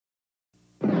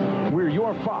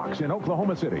your Fox in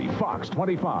Oklahoma City, Fox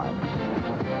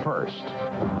 25. First,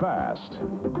 fast,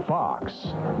 Fox.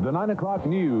 The 9 o'clock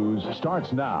news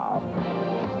starts now.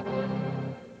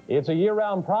 It's a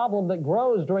year-round problem that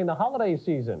grows during the holiday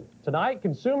season. Tonight,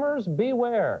 consumers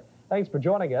beware. Thanks for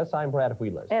joining us. I'm Brad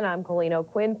Wheelis. And I'm Colleen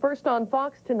O'Quinn. First on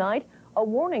Fox tonight, a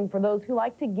warning for those who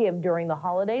like to give during the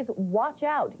holidays. Watch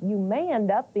out. You may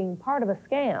end up being part of a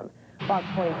scam. Fox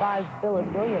 25's Phyllis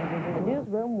Williams is in the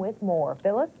newsroom with more.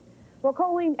 Phyllis? Well,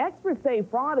 Colleen, experts say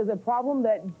fraud is a problem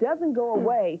that doesn't go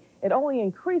away. It only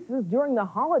increases during the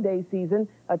holiday season,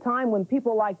 a time when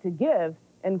people like to give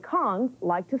and cons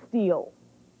like to steal.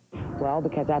 Well,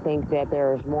 because I think that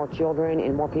there's more children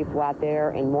and more people out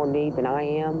there in more need than I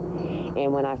am.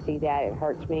 And when I see that, it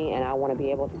hurts me, and I want to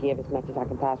be able to give as much as I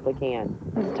can possibly can.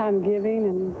 It's time of giving,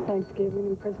 and Thanksgiving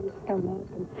and Christmas is coming up.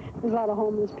 And there's a lot of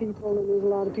homeless people, and there's a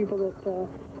lot of people that's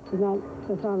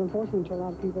not unfortunate to a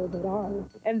lot of people that are.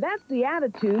 And that's the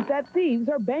attitude that thieves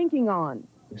are banking on.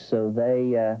 So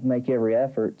they make every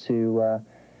effort to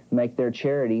make their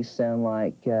charities sound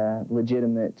like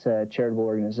legitimate charitable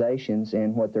organizations,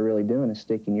 and what they're really doing is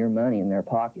sticking your money in their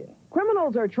pocket.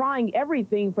 Criminals are trying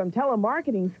everything from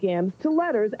telemarketing scams to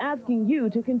letters asking you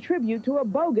to contribute to a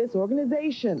bogus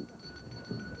organization.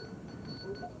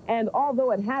 And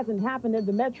although it hasn't happened in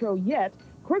the metro yet,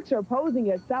 crooks are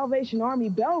posing as Salvation Army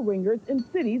bell ringers in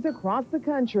cities across the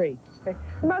country. The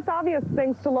most obvious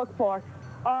things to look for.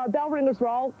 Bell ringers will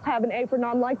all have an apron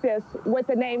on like this with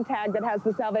a name tag that has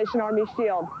the Salvation Army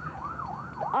shield.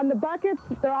 On the buckets,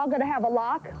 they're all going to have a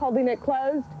lock holding it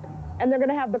closed, and they're going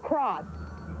to have the cross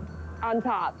on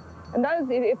top. And those,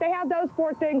 if they have those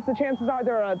four things, the chances are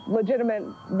they're a legitimate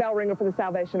bell ringer for the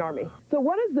Salvation Army. So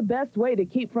what is the best way to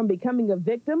keep from becoming a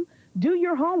victim? Do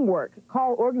your homework.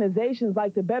 Call organizations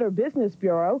like the Better Business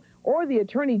Bureau or the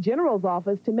Attorney General's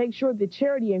office to make sure the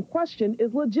charity in question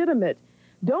is legitimate.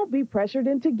 Don't be pressured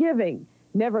into giving.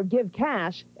 Never give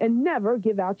cash, and never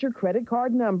give out your credit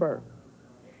card number.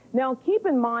 Now, keep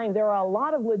in mind there are a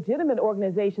lot of legitimate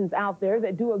organizations out there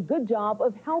that do a good job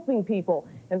of helping people,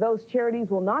 and those charities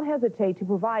will not hesitate to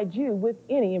provide you with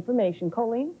any information.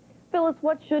 Colleen? Phyllis,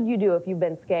 what should you do if you've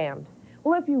been scammed?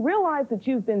 Well, if you realize that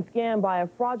you've been scammed by a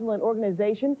fraudulent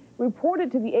organization, report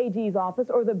it to the AG's office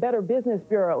or the Better Business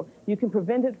Bureau. You can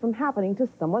prevent it from happening to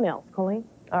someone else. Colleen?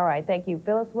 All right, thank you.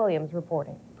 Phyllis Williams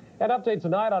reporting. An update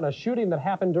tonight on a shooting that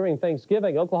happened during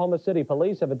Thanksgiving. Oklahoma City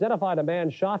police have identified a man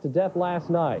shot to death last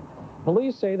night.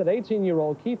 Police say that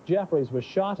 18-year-old Keith Jeffries was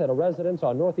shot at a residence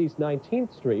on Northeast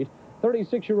 19th Street.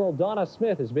 36-year-old Donna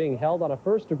Smith is being held on a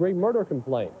first-degree murder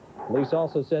complaint. Police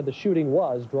also said the shooting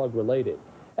was drug-related.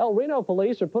 El Reno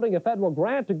police are putting a federal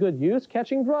grant to good use,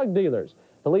 catching drug dealers.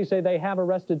 Police say they have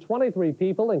arrested 23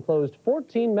 people and closed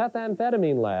 14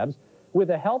 methamphetamine labs with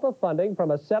the help of funding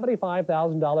from a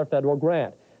 $75,000 federal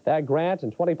grant. That grant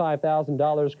and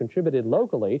 $25,000 contributed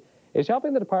locally is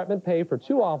helping the department pay for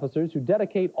 2 officers who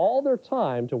dedicate all their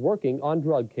time to working on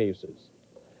drug cases.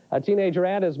 A teenager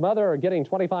and his mother are getting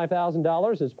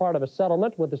 $25,000 as part of a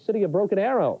settlement with the city of Broken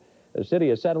Arrow. The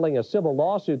city is settling a civil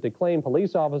lawsuit that claimed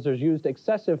police officers used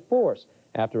excessive force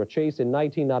after a chase in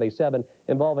 1997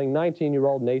 involving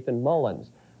 19-year-old Nathan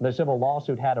Mullins. The civil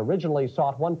lawsuit had originally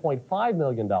sought $1.5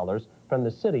 million from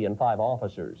the city and 5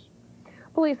 officers.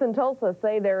 Police in Tulsa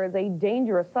say there is a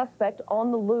dangerous suspect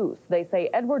on the loose. They say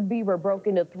Edward Beaver broke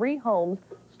into 3 homes,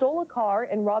 stole a car,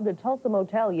 and robbed a Tulsa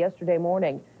motel yesterday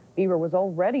morning. Beaver was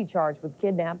already charged with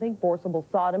kidnapping, forcible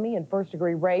sodomy, and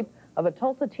first-degree rape of a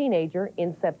Tulsa teenager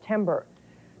in September.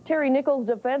 Terry Nichols'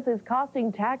 defense is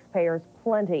costing taxpayers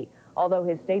plenty. Although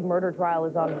his state murder trial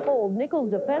is on hold,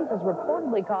 Nichols' defense has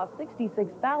reportedly cost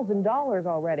 $66,000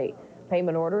 already.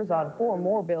 Payment orders on 4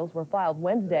 more bills were filed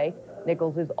Wednesday.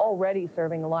 Nichols is already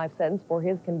serving a life sentence for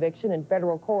his conviction in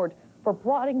federal court for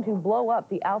plotting to blow up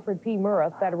the Alfred P.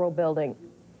 Murrah Federal Building.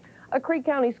 A Creek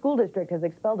County school district has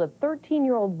expelled a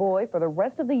 13-year-old boy for the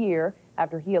rest of the year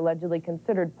after he allegedly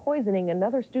considered poisoning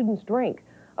another student's drink.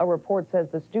 A report says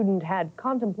the student had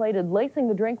contemplated lacing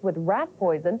the drink with rat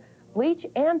poison, bleach,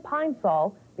 and pine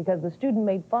sol because the student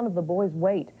made fun of the boy's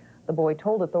weight. The boy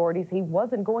told authorities he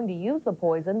wasn't going to use the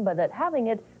poison, but that having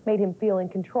it made him feel in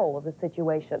control of the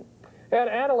situation. An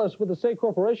analyst with the State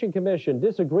Corporation Commission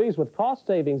disagrees with cost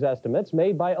savings estimates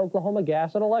made by Oklahoma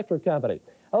Gas and Electric Company.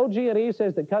 OG&E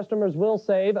says that customers will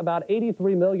save about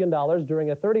 $83 million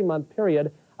during a 30-month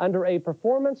period under a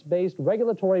performance-based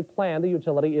regulatory plan the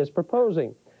utility is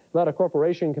proposing. But a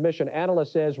Corporation Commission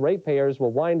analyst says ratepayers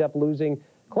will wind up losing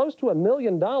close to $1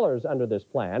 million under this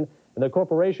plan, and the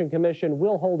Corporation Commission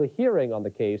will hold a hearing on the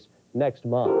case next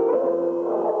month.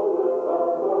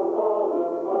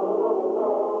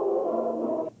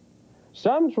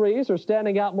 Some trees are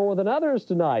standing out more than others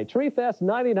tonight. Tree Fest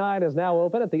 99 is now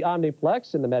open at the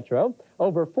Omniplex in the Metro.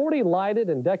 Over 40 lighted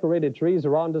and decorated trees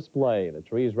are on display. The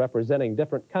trees representing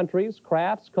different countries,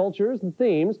 crafts, cultures, and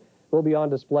themes will be on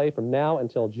display from now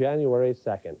until January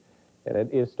 2nd. And it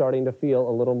is starting to feel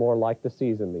a little more like the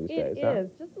season these days. It is,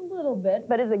 just a little bit.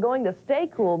 But is it going to stay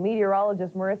cool?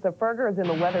 Meteorologist Marissa Ferger is in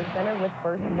the Weather Center with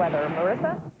first weather.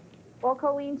 Marissa? Well,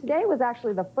 Colleen, today was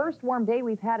actually the first warm day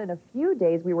we've had in a few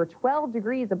days. We were 12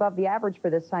 degrees above the average for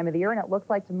this time of the year, and it looks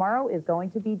like tomorrow is going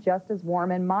to be just as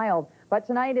warm and mild. But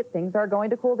tonight, things are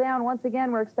going to cool down. Once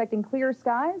again, we're expecting clear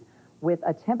skies with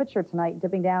a temperature tonight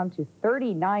dipping down to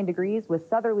 39 degrees with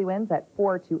southerly winds at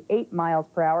 4 to 8 miles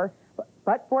per hour.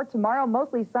 But for tomorrow,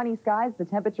 mostly sunny skies. The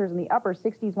temperatures in the upper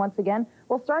 60s once again.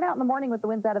 We'll start out in the morning with the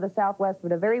winds out of the southwest,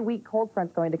 but a very weak cold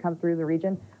front's going to come through the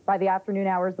region. By the afternoon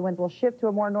hours, the winds will shift to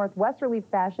a more northwesterly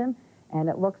fashion, and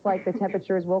it looks like the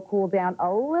temperatures will cool down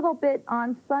a little bit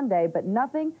on Sunday, but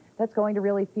nothing that's going to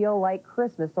really feel like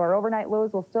Christmas. So our overnight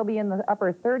lows will still be in the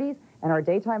upper 30s, and our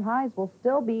daytime highs will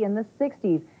still be in the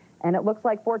 60s. And it looks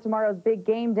like for tomorrow's big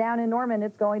game down in Norman,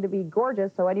 it's going to be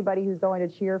gorgeous. So anybody who's going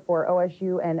to cheer for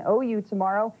OSU and OU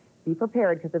tomorrow, be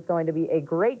prepared because it's going to be a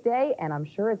great day, and I'm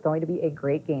sure it's going to be a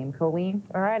great game. Colleen?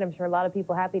 All right, I'm sure a lot of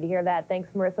people happy to hear that. Thanks,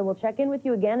 Marissa. We'll check in with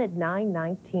you again at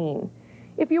 9:19.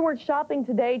 If you weren't shopping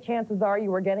today, chances are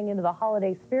you were getting into the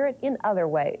holiday spirit in other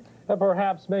ways.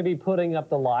 Perhaps maybe putting up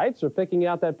the lights or picking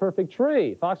out that perfect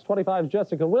tree. Fox 25's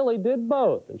Jessica Willey did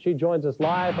both, and she joins us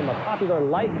live from a popular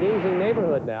light-gazing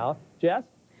neighborhood now. Jess?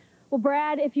 Well,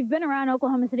 Brad, if you've been around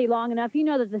Oklahoma City long enough, you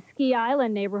know that the Ski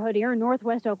Island neighborhood here in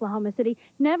northwest Oklahoma City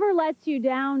never lets you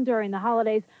down during the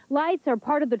holidays. Lights are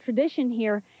part of the tradition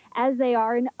here, as they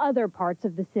are in other parts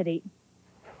of the city.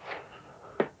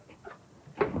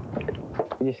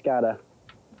 You just gotta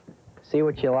see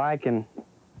what you like and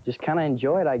just kind of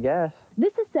enjoy it, I guess.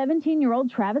 This is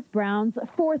 17-year-old Travis Brown's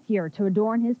fourth year to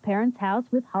adorn his parents' house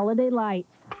with holiday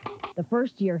lights. The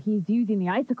first year he's using the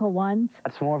icicle ones.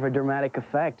 That's more of a dramatic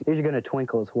effect. These are going to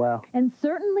twinkle as well. And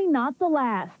certainly not the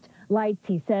last. Lights,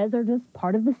 he says, are just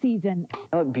part of the season.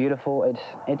 They look beautiful.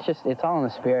 It's all in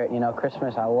the spirit. You know,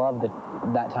 Christmas, I love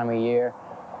that time of year.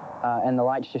 And the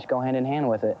lights just go hand in hand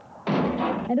with it.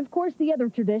 And of course, the other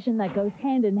tradition that goes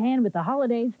hand in hand with the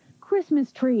holidays,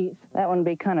 Christmas trees. That one would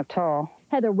be kind of tall.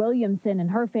 Heather Williamson and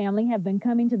her family have been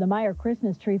coming to the Meyer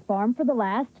Christmas Tree Farm for the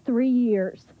last 3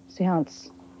 years. See how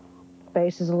its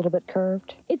base is a little bit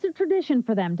curved? It's a tradition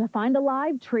for them to find a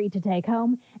live tree to take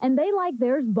home, and they like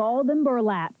theirs balled and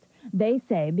burlapped. They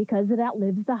say because it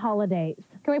outlives the holidays.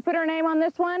 Can we put our name on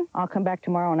this one? I'll come back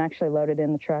tomorrow and actually load it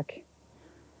in the truck.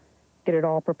 Get it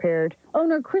all prepared.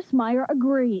 Owner Chris Meyer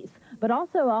agrees, but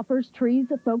also offers trees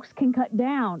that folks can cut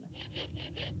down.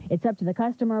 It's up to the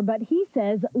customer, but he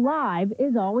says live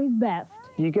is always best.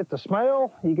 You get the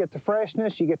smell, you get the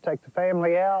freshness, you get to take the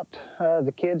family out,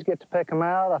 the kids get to pick them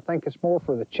out. I think it's more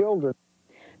for the children.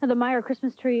 Now, the Meyer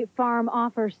Christmas Tree Farm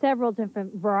offers several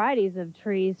different varieties of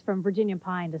trees from Virginia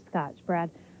pine to Scotch. Brad?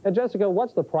 And Jessica,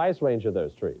 what's the price range of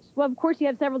those trees? Well, of course, you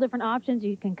have several different options.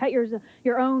 You can cut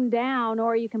your own down,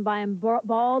 or you can buy them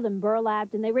balled and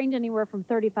burlapped, and they range anywhere from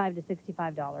 $35 to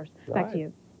 $65. Back to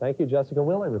you. Thank you, Jessica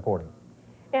Willey reporting.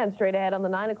 And straight ahead on the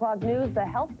 9 o'clock news, the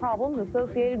health problems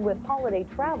associated with holiday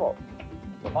travel.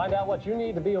 We'll find out what you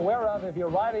need to be aware of if you're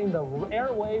riding the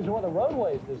airways or the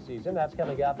roadways this season. That's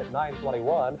coming up at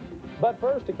 9:21. But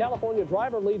first, a California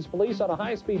driver leads police on a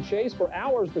high-speed chase for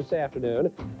hours this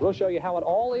afternoon. We'll show you how it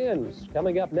all ends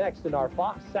coming up next in our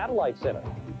Fox Satellite Center.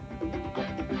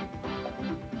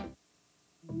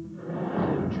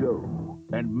 Joe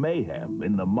and mayhem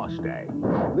in the Mustang.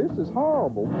 This is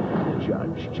horrible.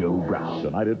 Judge Joe Brown.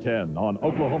 Tonight at 10 on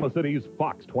Oklahoma City's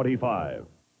Fox 25.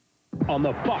 On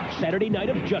the Fox Saturday Night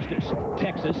of Justice,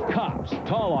 Texas cops,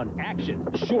 tall on action,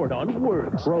 short on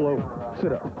words. Roll over.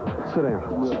 Sit up. Sit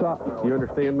down. Stop. You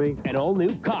understand me? And all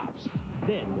new cops.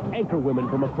 Then, anchor women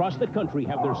from across the country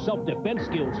have their self-defense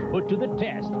skills put to the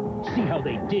test. See how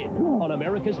they did on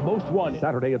America's Most Wanted.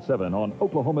 Saturday at 7 on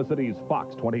Oklahoma City's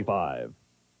Fox 25.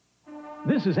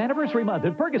 This is anniversary month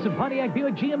at Ferguson Pontiac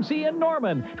Buick GMC in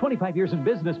Norman. 25 years in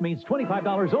business means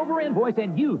 $25 over invoice,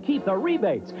 and you keep the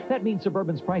rebates. That means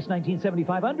Suburban's price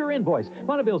 $19.75 under invoice.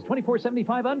 Bonneville's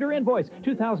 $24.75 under invoice.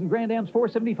 2000 Grand Am's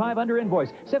 $4.75 under invoice.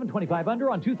 $7.25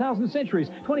 under on 2000 Centuries.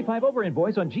 $25 over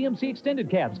invoice on GMC extended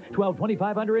cabs.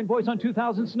 $12.25 under invoice on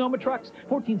 2000 Sonoma trucks.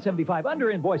 $14.75 under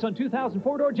invoice on 2000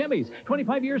 four-door Jimmys.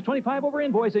 25 years, 25 over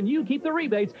invoice, and you keep the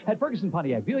rebates at Ferguson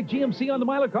Pontiac Buick GMC on the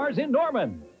Mila cars in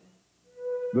Norman.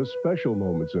 The special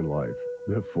moments in life,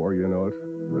 before you know it,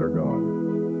 they're gone.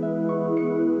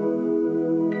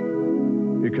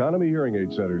 Economy Hearing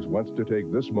Aid Centers wants to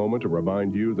take this moment to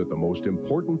remind you that the most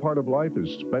important part of life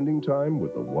is spending time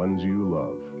with the ones you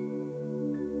love.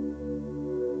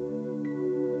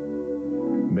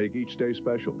 Make each day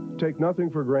special. Take nothing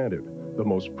for granted. The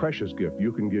most precious gift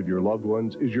you can give your loved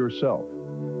ones is yourself.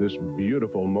 This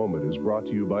beautiful moment is brought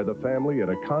to you by the family at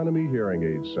Economy Hearing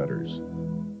Aid Centers.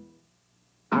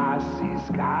 I see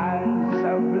skies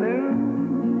of blue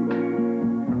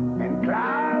and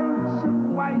clouds of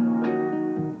white,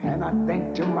 and I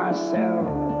think to myself,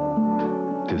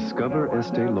 discover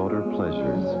Estee Lauder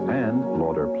pleasures and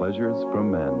Lauder pleasures for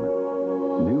men.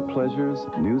 New pleasures,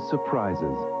 new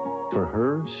surprises. For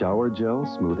her, shower gel,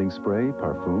 smoothing spray,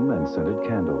 parfum, and scented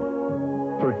candle.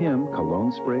 For him,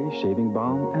 cologne spray, shaving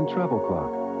balm, and travel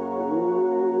clock.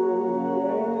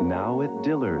 Now at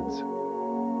Dillard's.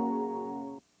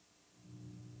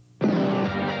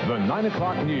 The 9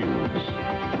 o'clock news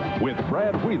with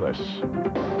Brad Wheelis,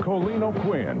 Colleen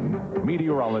O'Quinn,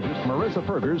 meteorologist Marissa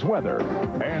Ferger's weather,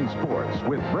 and sports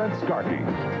with Brent Skarkey.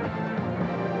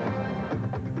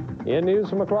 In news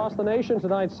from across the nation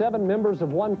tonight, 7 members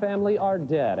of one family are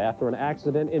dead after an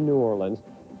accident in New Orleans.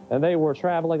 And they were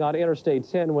traveling on Interstate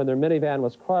 10 when their minivan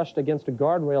was crushed against a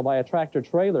guardrail by a tractor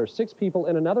trailer. 6 people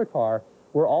in another car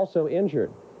were also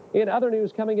injured. In other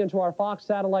news coming into our Fox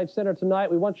Satellite Center tonight,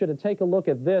 we want you to take a look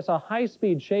at this, a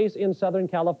high-speed chase in Southern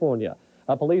California.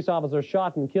 A police officer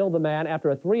shot and killed the man after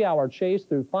a 3-hour chase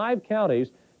through 5 counties.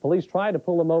 Police tried to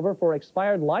pull him over for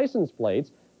expired license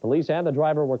plates. Police and the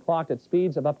driver were clocked at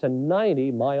speeds of up to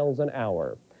 90 miles an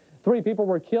hour. 3 people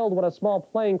were killed when a small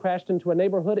plane crashed into a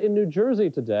neighborhood in New Jersey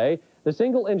today. The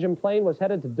single-engine plane was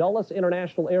headed to Dulles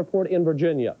International Airport in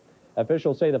Virginia.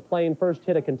 Officials say the plane first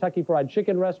hit a Kentucky Fried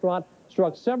Chicken restaurant,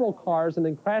 struck several cars, and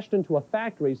then crashed into a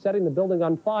factory, setting the building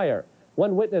on fire.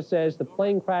 One witness says the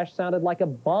plane crash sounded like a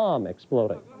bomb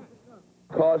exploding.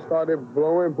 Car started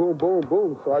blowing, boom, boom,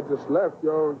 boom. So I just left,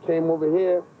 came over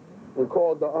here and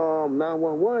called the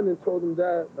 911 and told them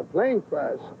that a plane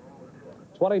crashed.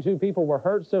 22 people were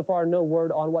hurt. So far, no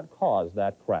word on what caused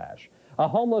that crash. A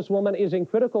homeless woman is in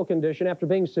critical condition after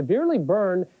being severely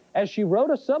burned as she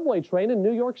rode a subway train in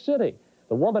New York City.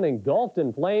 The woman, engulfed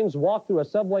in flames, walked through a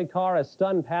subway car as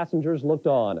stunned passengers looked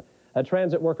on. A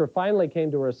transit worker finally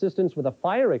came to her assistance with a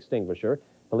fire extinguisher.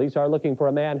 Police are looking for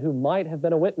a man who might have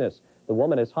been a witness. The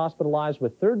woman is hospitalized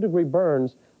with third-degree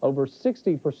burns over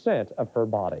 60% of her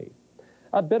body.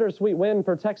 A bittersweet win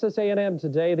for Texas A&M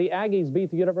today. The Aggies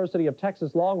beat the University of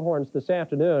Texas Longhorns this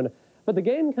afternoon, but the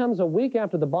game comes a week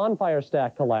after the bonfire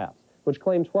stack collapse, which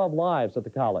claimed 12 lives at the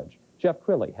college. Jeff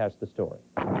Crilly has the story.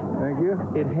 Thank you.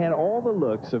 It had all the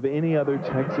looks of any other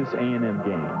Texas A&M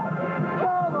game.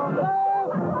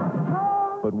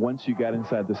 But once you got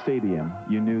inside the stadium,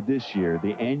 you knew this year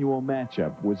the annual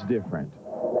matchup was different.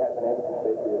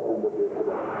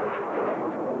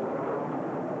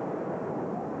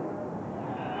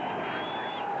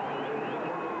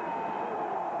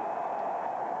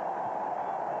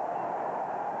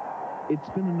 It's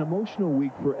been an emotional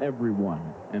week for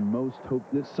everyone, and most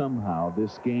hoped that somehow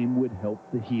this game would help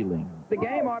the healing. The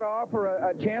game ought to offer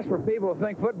a chance for people to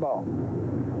think football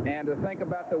and to think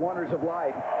about the wonders of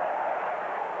life.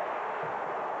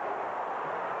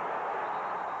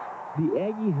 The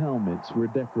Aggie helmets were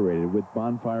decorated with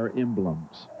bonfire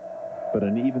emblems, but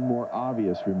an even more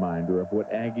obvious reminder of what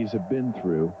Aggies have been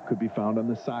through could be found on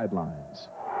the sidelines.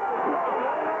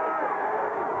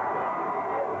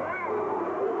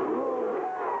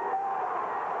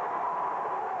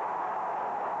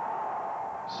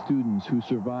 Students who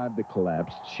survived the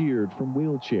collapse cheered from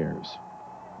wheelchairs,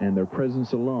 and their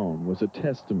presence alone was a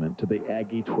testament to the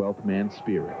Aggie 12th man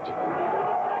spirit.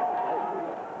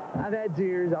 I've had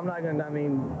tears.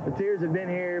 The tears have been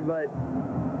here, but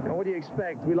what do you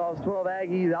expect? We lost 12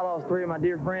 Aggies. I lost 3 of my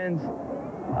dear friends.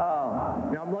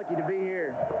 I'm lucky to be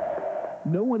here.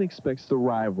 No one expects the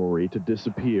rivalry to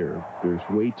disappear. There's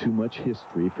way too much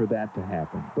history for that to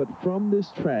happen. But from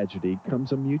this tragedy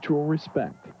comes a mutual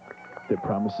respect that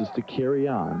promises to carry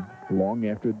on long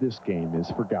after this game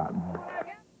is forgotten.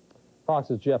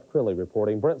 Fox's Jeff Crilly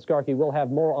reporting. Brent Skarkey will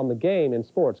have more on the game in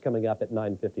sports coming up at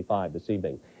 9:55 this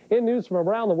evening. In news from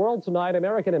around the world tonight,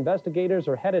 American investigators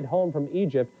are headed home from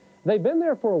Egypt. They've been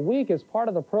there for a week as part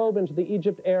of the probe into the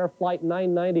Egypt Air Flight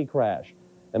 990 crash.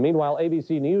 And meanwhile,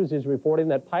 ABC News is reporting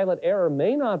that pilot error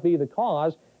may not be the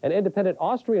cause. An independent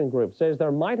Austrian group says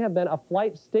there might have been a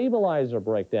flight stabilizer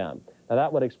breakdown. Now,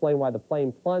 that would explain why the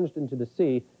plane plunged into the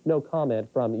sea. No comment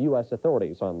from U.S.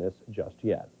 authorities on this just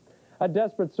yet. A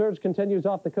desperate search continues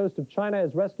off the coast of China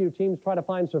as rescue teams try to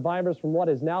find survivors from what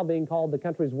is now being called the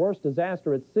country's worst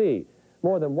disaster at sea.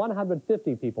 More than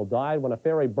 150 people died when a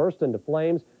ferry burst into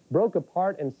flames. broke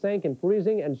apart and sank in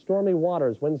freezing and stormy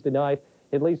waters Wednesday night.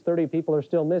 At least 30 people are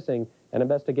still missing. An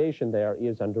investigation there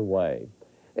is underway.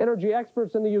 Energy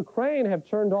experts in the Ukraine have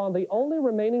turned on the only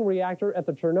remaining reactor at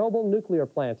the Chernobyl nuclear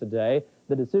plant today.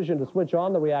 The decision to switch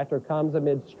on the reactor comes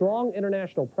amid strong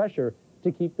international pressure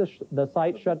to keep the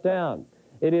site shut down.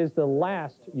 It is the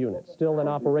last unit still in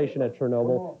operation at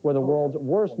Chernobyl, where the world's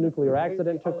worst nuclear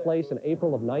accident took place in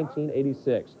April of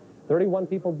 1986. 31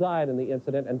 people died in the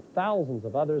incident, and thousands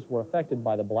of others were affected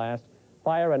by the blast.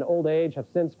 Fire and old age have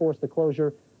since forced the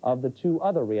closure of the 2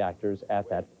 other reactors at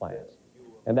that plant.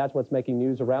 And that's what's making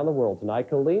news around the world tonight.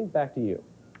 Colleen, back to you.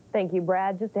 Thank you,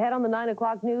 Brad. Just ahead on the 9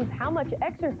 o'clock news, how much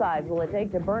exercise will it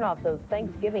take to burn off those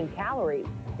Thanksgiving calories?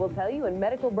 We'll tell you in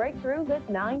Medical Breakthroughs at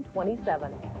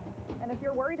 9:27. And if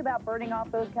you're worried about burning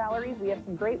off those calories, we have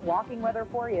some great walking weather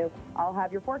for you. I'll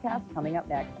have your forecast coming up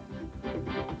next.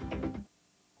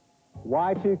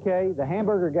 Y2K, the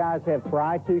hamburger guys have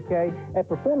Fry 2K. At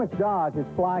Performance Dodge, it's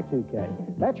Fly 2K.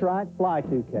 That's right, Fly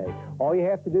 2K. All you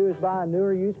have to do is buy a new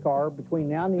or used car between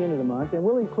now and the end of the month, and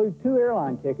we'll include 2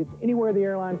 airline tickets anywhere the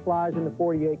airline flies in the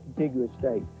 48 contiguous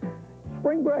states.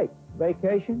 Spring break,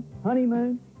 vacation,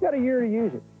 honeymoon, you got a year to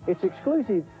use it. It's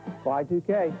exclusive, Fly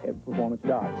 2K at Performance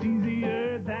Dodge. It's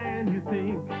easier than you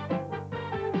think.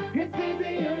 It's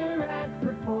easier at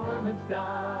Performance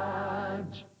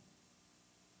Dodge.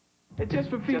 It's just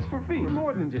for feet. Just for feet.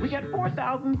 More than just. We got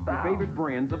 4,000 styles. Your favorite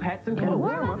brands of hats and clothes.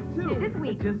 Warm-ups, too. This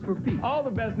week. Just for feet. All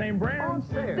the best name brands. On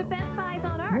sale. The best buys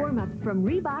on Earth. Warm-ups from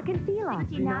Reebok and Fila.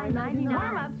 $69.99.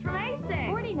 Warm-ups from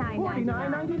ASICS.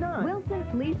 $49.99. Wilson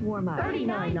Fleece warm-ups.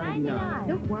 $39.99.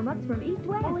 Silk warm-ups from East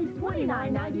West. Only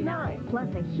 $29.99.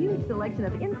 Plus a huge selection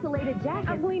of insulated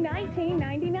jackets. Only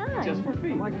 $19.99. Just for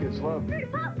feet. My kids love free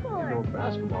popcorn.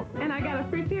 Basketball. And I got a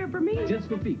free pair for me. Just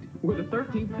for feet. With a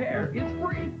 13th pair, it's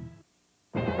free.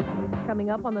 Coming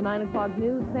up on the 9 o'clock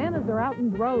news, Santas are out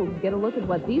in droves. Get a look at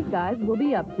what these guys will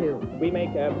be up to. We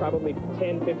make probably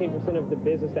 10-15% of the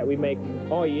business that we make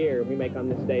all year. We make on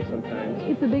this day sometimes.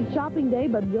 It's a big shopping day,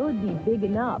 but will it be big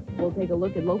enough? We'll take a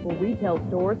look at local retail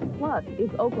stores. Plus,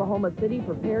 is Oklahoma City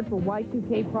prepared for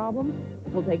Y2K problems?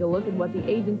 We'll take a look at what the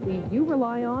agencies you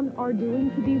rely on are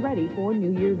doing to be ready for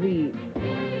New Year's Eve.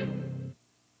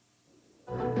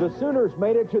 The Sooners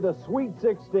made it to the Sweet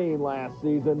 16 last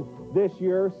season. This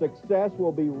year, success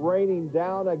will be raining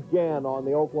down again on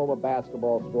the Oklahoma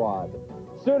basketball squad.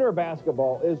 Sooner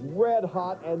basketball is red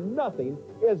hot, and nothing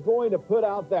is going to put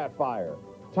out that fire.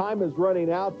 Time is running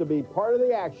out to be part of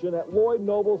the action at Lloyd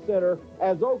Noble Center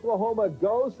as Oklahoma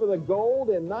goes for the gold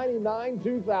in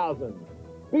 99-2000.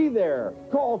 Be there.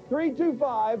 Call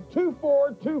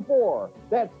 325-2424.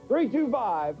 That's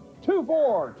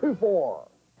 325-2424.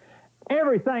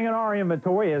 Everything in our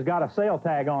inventory has got a sale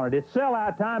tag on it. It's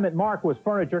sellout time at Marquis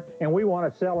Furniture, and we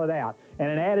want to sell it out. And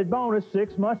an added bonus,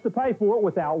 6 months to pay for it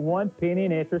without 1 penny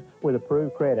in interest with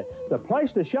approved credit. The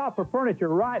place to shop for furniture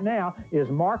right now is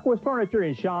Marquis Furniture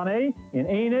in Shawnee, in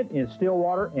Enid, in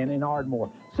Stillwater, and in Ardmore.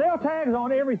 Sale tags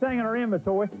on everything in our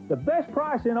inventory. The best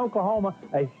price in Oklahoma,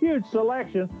 a huge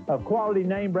selection of quality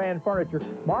name brand furniture.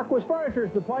 Marquis Furniture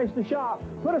is the place to shop.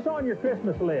 Put us on your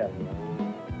Christmas list.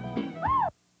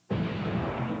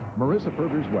 Marissa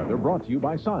Ferger's weather brought to you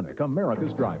by Sonic,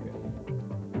 America's drive-in.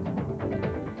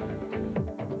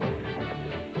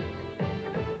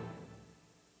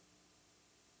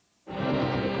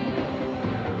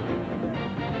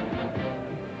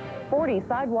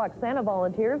 Sidewalk Santa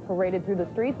volunteers paraded through the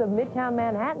streets of Midtown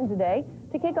Manhattan today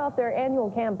to kick off their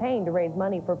annual campaign to raise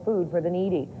money for food for the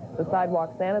needy. The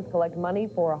Sidewalk Santas collect money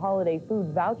for a holiday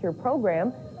food voucher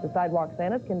program. The Sidewalk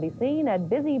Santas can be seen at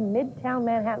busy Midtown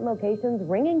Manhattan locations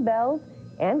ringing bells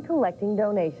and collecting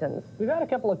donations. We've had a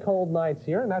couple of cold nights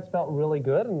here, and that's felt really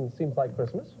good, and seems like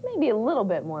Christmas. Maybe a little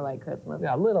bit more like Christmas.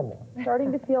 Yeah, a little more.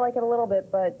 Starting to feel like it a little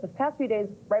bit, but the past few days,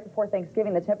 right before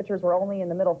Thanksgiving, the temperatures were only in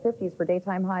the middle 50s for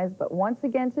daytime highs. But once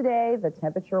again today, the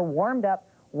temperature warmed up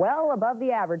well above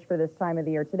the average for this time of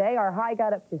the year. Today, our high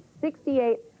got up to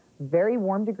 68 very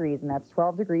warm degrees, and that's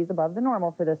 12 degrees above the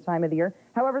normal for this time of the year.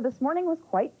 However, this morning was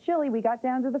quite chilly. We got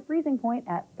down to the freezing point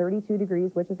at 32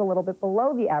 degrees, which is a little bit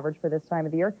below the average for this time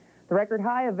of the year. The record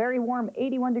high of very warm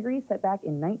 81 degrees set back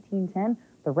in 1910.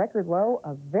 The record low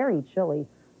of very chilly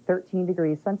 13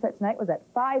 degrees. Sunset tonight was at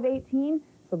 5:18,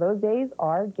 so those days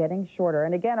are getting shorter.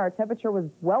 And again, our temperature was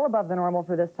well above the normal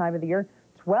for this time of the year.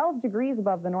 12 degrees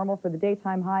above the normal for the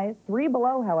daytime highs, 3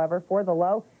 below, however, for the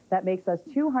low. That makes us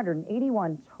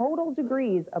 281 total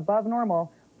degrees above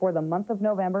normal for the month of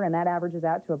November, and that averages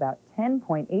out to about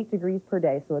 10.8 degrees per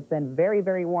day. So it's been very,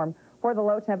 very warm. For the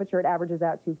low temperature, it averages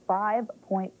out to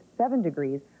 5.7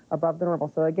 degrees above the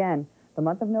normal. So again, the The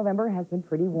month of November has been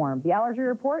pretty warm. The allergy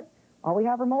report, all we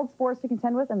have are mold spores to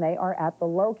contend with, and they are at the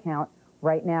low count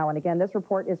right now. And again, this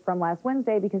report is from last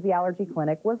Wednesday because the allergy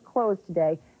clinic was closed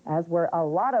today, as were a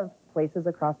lot of places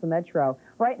across the metro.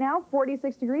 Right now,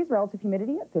 46 degrees, relative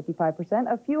humidity at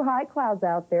 55%. A few high clouds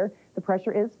out there. The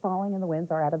pressure is falling and the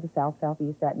winds are out of the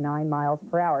south-southeast at 9 miles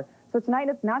per hour. So tonight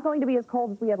it's not going to be as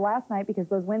cold as we had last night because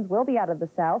those winds will be out of the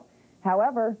south.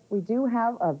 However, we do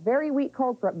have a very weak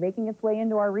cold front making its way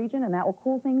into our region, and that will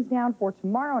cool things down for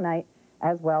tomorrow night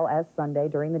as well as Sunday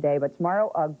during the day. But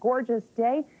tomorrow, a gorgeous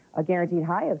day, a guaranteed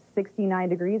high of 69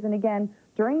 degrees. And again,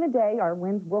 during the day, our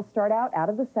winds will start out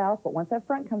of the south, but once that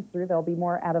front comes through, they'll be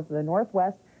more out of the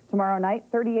northwest. Tomorrow night,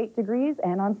 38 degrees,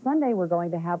 and on Sunday, we're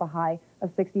going to have a high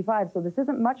of 65. So this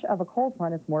isn't much of a cold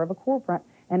front, it's more of a cool front,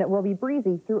 and it will be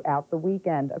breezy throughout the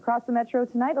weekend. Across the metro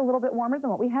tonight, a little bit warmer than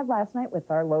what we had last night, with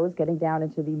our lows getting down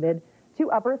into the mid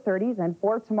to upper 30s. And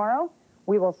for tomorrow,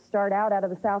 we will start out of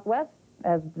the southwest,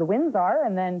 as the winds are,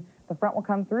 and then the front will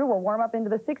come through. We'll warm up into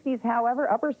the 60s,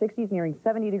 however, upper 60s nearing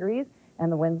 70 degrees,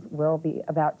 and the winds will be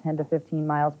about 10 to 15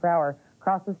 miles per hour.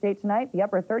 Across the state tonight, the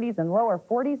upper 30s and lower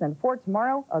 40s, and for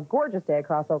tomorrow, a gorgeous day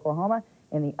across Oklahoma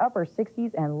in the upper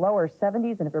 60s and lower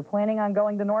 70s. And if you're planning on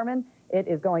going to Norman, it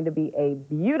is going to be a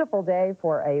beautiful day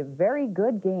for a very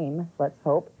good game, let's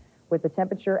hope, with the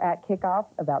temperature at kickoff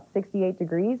about 68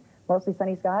 degrees, mostly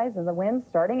sunny skies, and the winds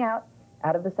starting out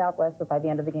of the southwest, but by the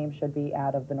end of the game should be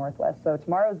out of the northwest. So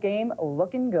tomorrow's game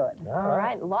looking good. All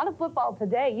right, a lot of football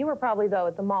today. You were probably, though,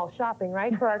 at the mall shopping,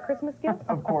 right, for our Christmas gifts?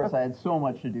 Of course, I had so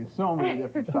much to do, so many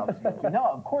different shops to go to. No,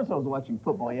 of course I was watching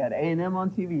football. You had A&M on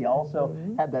TV. You also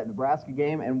had that Nebraska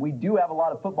game, and we do have a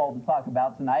lot of football to talk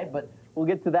about tonight, but we'll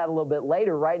get to that a little bit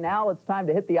later. Right now, it's time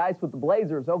to hit the ice with the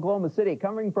Blazers. Oklahoma City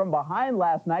coming from behind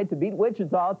last night to beat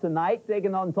Wichita tonight,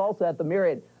 taking on Tulsa at the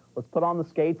Myriad. Let's put on the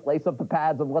skates, lace up the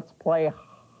pads, and let's play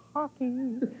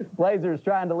hockey. Blazers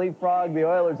trying to leapfrog the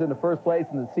Oilers into first place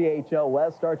in the CHL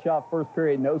West. Starts you off first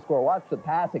period, no score. Watch the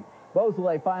passing.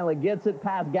 Beausoleil finally gets it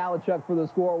past Galachuk for the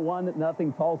score.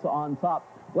 1-0 Tulsa on top.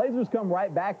 Blazers come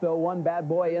right back, though. One bad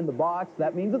boy in the box.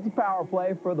 That means it's a power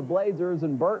play for the Blazers.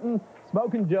 And Burton,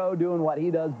 Smoking Joe, doing what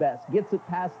he does best. Gets it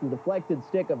past the deflected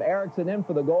stick of Erickson in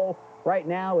for the goal. Right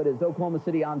now, it is Oklahoma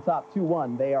City on top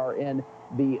 2-1. They are in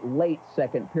the late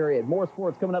second period. More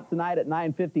sports coming up tonight at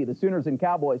 9:50. The Sooners and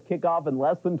Cowboys kick off in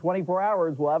less than 24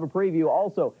 hours. We'll have a preview.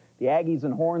 Also, the Aggies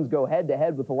and Horns go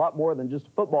head-to-head with a lot more than just a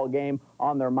football game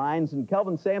on their minds. And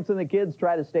Kelvin Sampson and the kids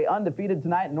try to stay undefeated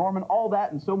tonight in Norman. All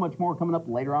that and so much more coming up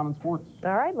later on in sports.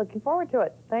 All right, looking forward to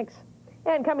it. Thanks.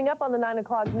 And coming up on the 9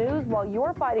 o'clock news, while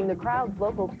you're fighting the crowds,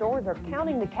 local stores are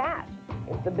counting the cash.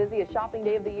 It's the busiest shopping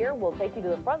day of the year. We'll take you to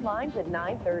the front lines at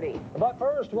 9:30. But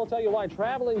first, we'll tell you why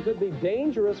traveling could be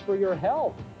dangerous for your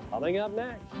health. Coming up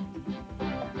next.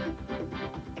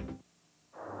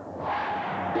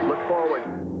 Look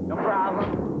forward. No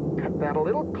problem. Cut that a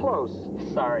little close.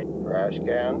 Sorry. Trash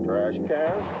can, trash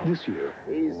can. This year,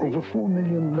 over 4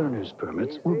 million learner's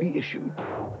permits will be issued.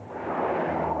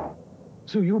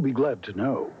 So you'll be glad to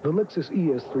know the Lexus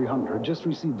ES300 just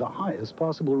received the highest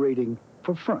possible rating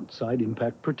for front side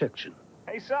impact protection.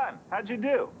 Hey, son, how'd you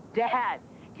do? Dad,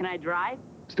 can I drive?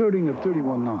 Starting at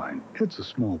 $31,900, it's a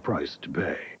small price to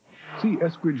pay. See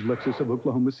Eskridge Lexus of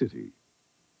Oklahoma City.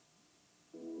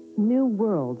 New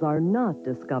worlds are not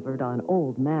discovered on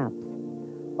old maps.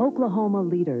 Oklahoma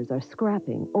leaders are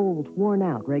scrapping old,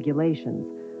 worn-out regulations.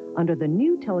 Under the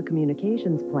new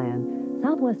telecommunications plan,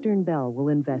 Southwestern Bell will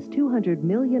invest $200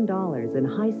 million in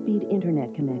high-speed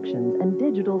internet connections and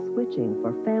digital switching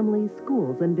for families,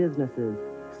 schools, and businesses.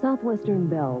 Southwestern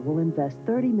Bell will invest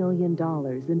 $30 million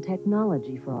in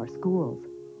technology for our schools.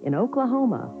 In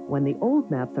Oklahoma, when the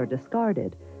old maps are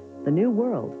discarded, the new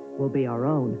world will be our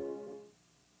own.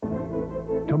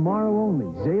 Tomorrow only,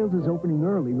 Zales is opening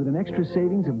early with an extra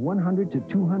savings of $100 to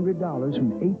 $200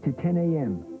 from 8 to 10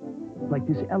 a.m. Like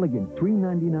this elegant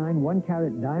 $3.99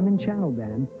 1-carat diamond channel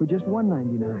band for just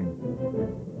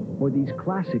 $1.99. Or these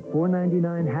classic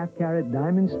 $4.99 half-carat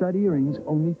diamond stud earrings,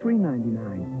 only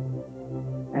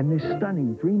 $3.99. And this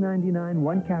stunning $3.99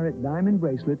 1-carat diamond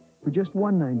bracelet for just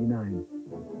 $1.99.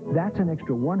 That's an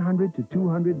extra $100 to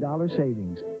 $200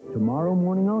 savings. Tomorrow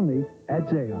morning only at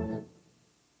Zales.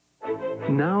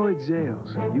 Now at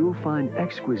Zales, you'll find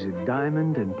exquisite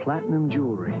diamond and platinum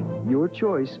jewelry. Your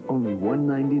choice, only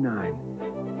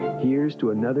 $199. Here's to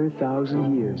another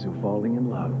 1,000 years of falling in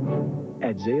love.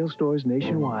 At Zales stores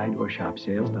nationwide or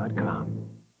shopzales.com.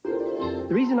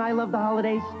 The reason I love the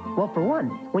holidays? Well, for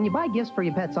one, when you buy gifts for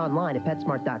your pets online at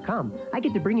PetSmart.com, I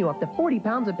get to bring you up to 40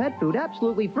 pounds of pet food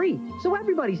absolutely free, so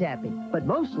everybody's happy. But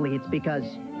mostly it's because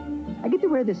I get to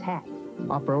wear this hat.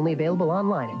 Offer only available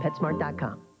online at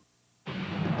PetSmart.com.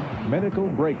 Medical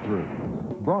Breakthrough,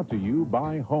 brought to you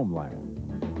by Homeland.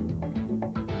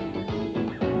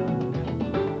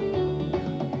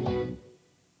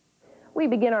 We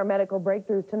begin our medical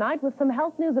breakthroughs tonight with some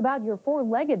health news about your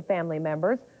four-legged family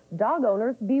members. Dog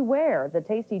owners, beware. The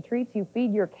tasty treats you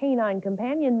feed your canine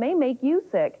companion may make you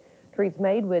sick. Treats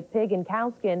made with pig and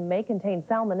cow skin may contain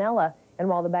salmonella, and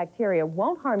while the bacteria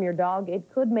won't harm your dog, it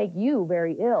could make you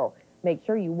very ill. Make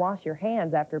sure you wash your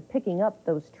hands after picking up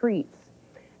those treats.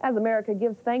 As America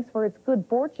gives thanks for its good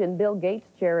fortune, Bill Gates'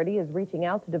 charity is reaching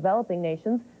out to developing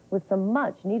nations with some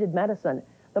much-needed medicine.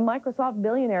 The Microsoft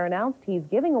billionaire announced he's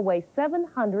giving away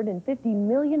 $750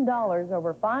 million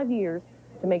over 5 years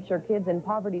to make sure kids in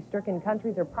poverty-stricken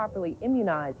countries are properly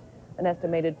immunized. An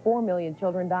estimated 4 million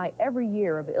children die every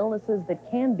year of illnesses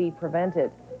that can be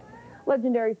prevented.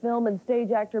 Legendary film and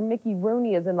stage actor Mickey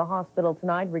Rooney is in the hospital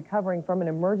tonight recovering from an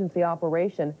emergency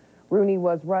operation. Rooney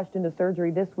was rushed into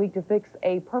surgery this week to fix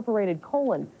a perforated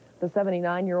colon. The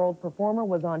 79-year-old performer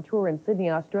was on tour in Sydney,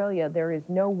 Australia. There is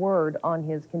no word on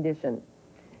his condition.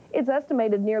 It's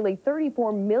estimated nearly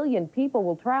 34 million people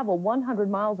will travel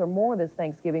 100 miles or more this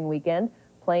Thanksgiving weekend.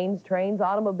 Planes, trains,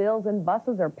 automobiles, and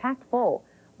buses are packed full.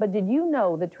 But did you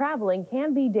know that traveling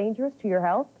can be dangerous to your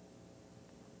health?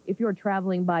 If you're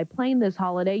traveling by plane this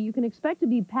holiday, you can expect to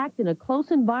be packed in a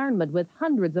close environment with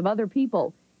hundreds of other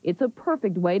people. It's a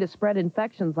perfect way to spread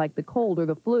infections like the cold or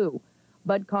the flu.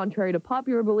 But contrary to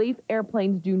popular belief,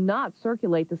 airplanes do not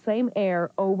circulate the same air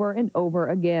over and over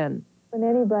again. When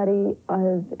anybody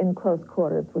is in close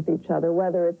quarters with each other,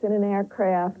 whether it's in an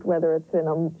aircraft, whether it's in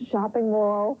a shopping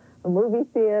mall, a movie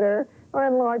theater, or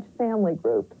in large family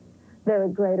groups, they're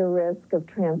at greater risk of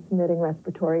transmitting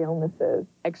respiratory illnesses.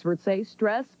 Experts say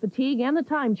stress, fatigue, and the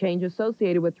time change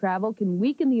associated with travel can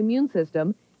weaken the immune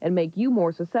system and make you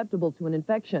more susceptible to an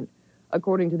infection.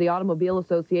 According to the Automobile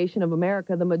Association of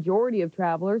America, the majority of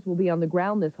travelers will be on the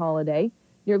ground this holiday.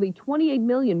 Nearly 28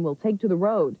 million will take to the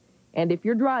road. And if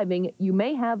you're driving, you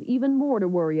may have even more to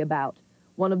worry about.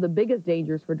 One of the biggest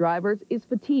dangers for drivers is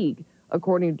fatigue.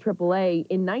 According to AAA,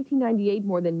 in 1998,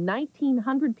 more than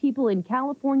 1,900 people in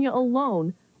California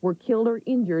alone were killed or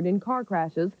injured in car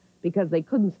crashes because they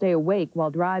couldn't stay awake while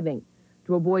driving.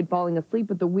 To avoid falling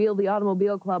asleep at the wheel, the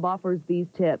Automobile Club offers these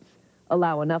tips.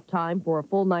 Allow enough time for a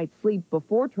full night's sleep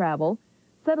before travel.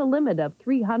 Set a limit of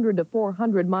 300 to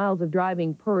 400 miles of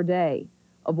driving per day.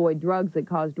 Avoid drugs that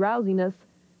cause drowsiness.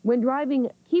 When driving,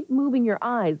 keep moving your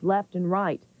eyes left and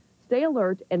right. Stay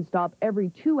alert and stop every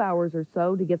 2 hours or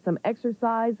so to get some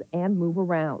exercise and move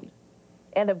around.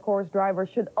 And of course, drivers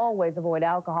should always avoid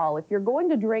alcohol. If you're going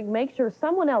to drink, make sure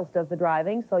someone else does the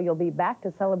driving so you'll be back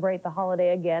to celebrate the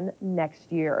holiday again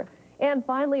next year. And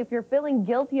finally, if you're feeling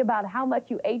guilty about how much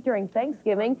you ate during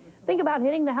Thanksgiving, think about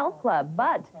hitting the health club.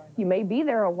 But you may be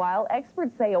there a while.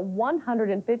 Experts say a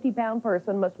 150-pound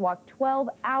person must walk 12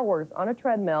 hours on a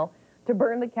treadmill to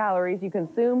burn the calories you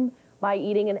consume by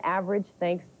eating an average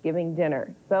Thanksgiving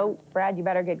dinner. So, Brad, you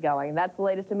better get going. That's the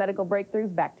latest in medical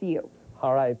breakthroughs. Back to you.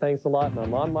 All right, thanks a lot, and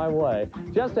I'm on my way.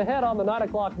 Just ahead on the 9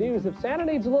 o'clock news, if Santa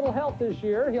needs a little help this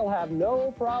year, he'll have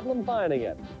no problem finding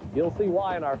it. You'll see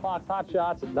why in our Fox Hot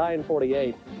Shots at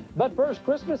 9:48. But first,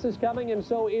 Christmas is coming, and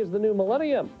so is the new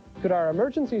millennium. Could our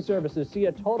emergency services see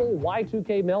a total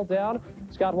Y2K meltdown?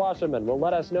 Scott Wasserman will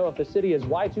let us know if the city is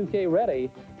Y2K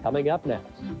ready, coming up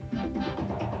next.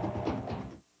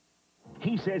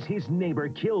 He says his neighbor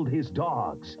killed his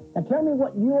dogs. And tell me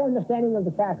what your understanding of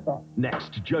the facts are.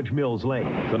 Next, Judge Mills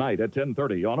Lane. Tonight at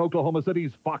 10:30 on Oklahoma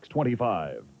City's Fox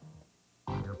 25.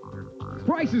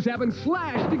 Prices haven't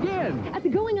slashed again. At the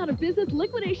going out of business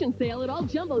liquidation sale at all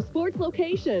Jumbo Sports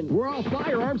locations. Where all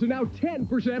firearms are now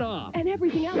 10% off. And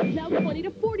everything else is now 20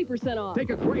 to 40% off. Take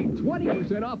a great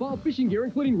 20% off all fishing gear,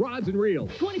 including rods and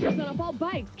reels. 20% off all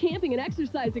bikes, camping, and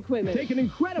exercise equipment. Take an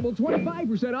incredible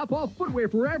 25% off all footwear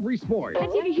for every sport.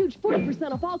 And take a huge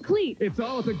 40% off all cleats. It's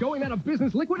all at the going out of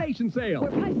business liquidation sale.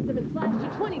 Where prices have been slashed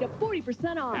to 20 to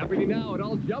 40% off. Happening now at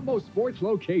all Jumbo Sports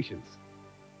locations.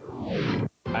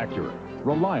 Accurate,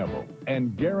 reliable,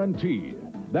 and guaranteed.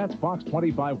 That's Fox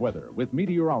 25 weather with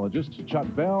meteorologists Chuck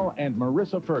Bell and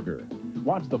Marissa Ferger.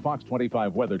 Watch the Fox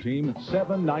 25 weather team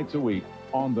 7 nights a week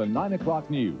on the 9 o'clock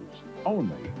news,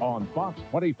 only on Fox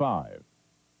 25.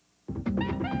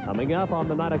 Coming up on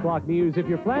the 9 o'clock news, if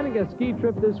you're planning a ski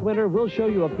trip this winter, we'll show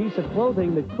you a piece of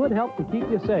clothing that could help to keep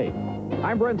you safe.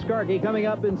 I'm Brent Skarkey. Coming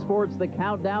up in sports, the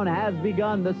countdown has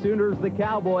begun. The Sooners, the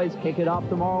Cowboys, kick it off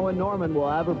tomorrow in Norman. We'll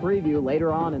have a preview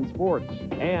later on in sports.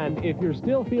 And if you're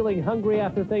still feeling hungry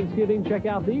after Thanksgiving, check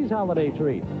out these holiday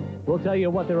treats. We'll tell you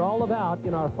what they're all about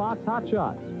in our Fox Hot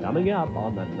Shots, coming up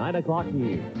on the 9 o'clock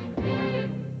news.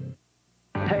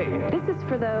 Hey. This is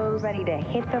for those ready to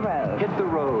hit the road. Hit the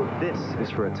road. This is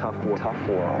for a tough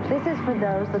world. This is for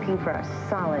those looking for a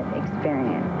solid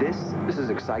experience. This is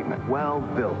excitement. Well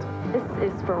built.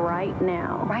 This is for right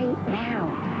now. Right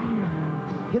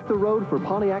now. Hit the road for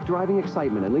Pontiac driving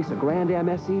excitement and lease a Grand Am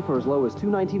SE for as low as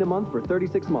 $219 a month for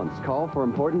 36 months. Call for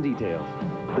important details.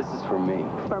 This is for me.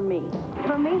 For me.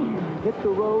 For me. Hit the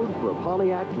road for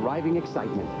Pontiac driving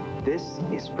excitement. This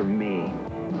is for me.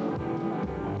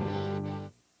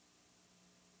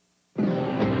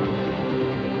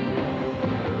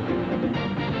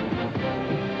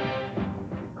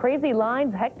 Crazy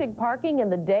lines, hectic parking,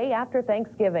 and the day after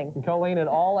Thanksgiving. Colleen, it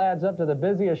all adds up to the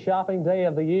busiest shopping day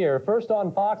of the year. First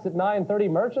on Fox at 9:30,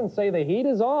 merchants say the heat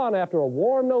is on after a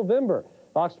warm November.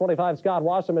 Fox 25's Scott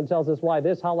Wasserman tells us why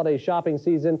this holiday shopping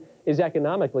season is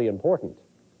economically important.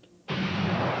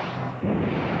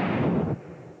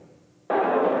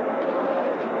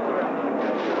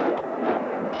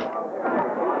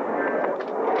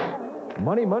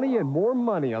 Money, money, and more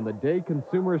money on the day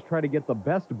consumers try to get the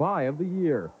best buy of the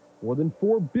year. More than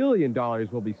 $4 billion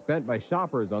will be spent by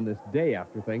shoppers on this day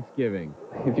after Thanksgiving.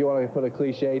 If you want to put a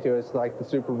cliche to it, it's like the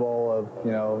Super Bowl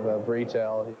of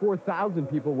retail. 4,000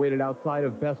 people waited outside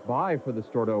of Best Buy for the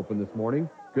store to open this morning.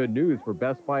 Good news for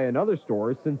Best Buy and other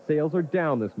stores since sales are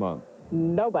down this month.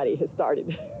 Nobody has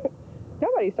started.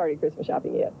 Nobody started Christmas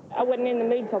shopping yet. I wasn't in the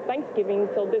mood till Thanksgiving,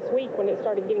 till this week when it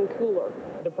started getting cooler.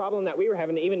 The problem that we were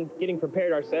having, even getting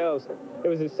prepared ourselves, it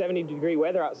was a 70-degree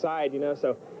weather outside,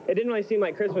 so it didn't really seem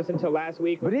like Christmas until last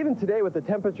week. But even today, with the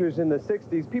temperatures in the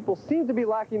 60s, people seem to be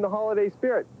lacking the holiday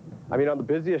spirit. I mean, on the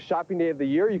busiest shopping day of the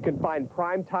year, you can find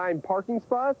prime-time parking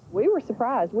spots. We were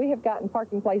surprised. We have gotten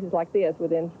parking places like this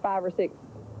within 5 or 6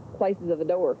 places of the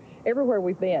door, everywhere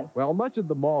we've been. While much of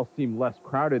the mall seemed less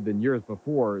crowded than years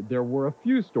before, there were a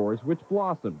few stores which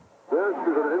blossomed. This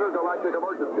is an intergalactic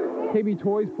emergency. KB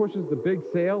Toys pushes the big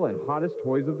sale and hottest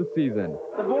toys of the season.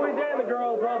 The boys and the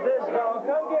girls love this dog.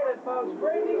 Come get it, folks.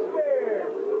 Britney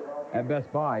Spears. At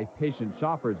Best Buy, patient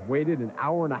shoppers waited an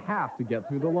hour and a half to get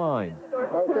through the line.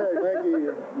 Okay, thank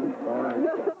you.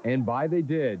 And buy they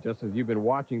did. Just as you've been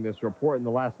watching this report in the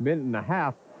last minute and a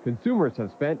half, consumers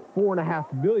have spent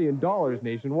 $4.5 million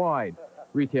nationwide.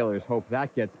 Retailers hope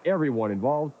that gets everyone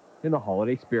involved in the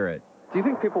holiday spirit. Do you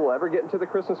think people will ever get into the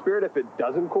Christmas spirit if it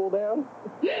doesn't cool down?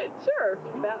 Sure,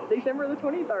 about December the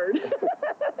 23rd.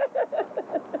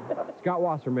 Scott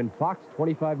Wasserman, Fox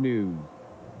 25 News.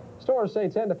 Stores say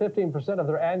 10 to 15% of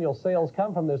their annual sales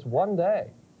come from this one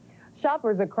day.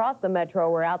 Shoppers across the metro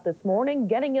were out this morning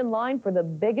getting in line for the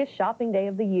biggest shopping day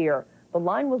of the year. The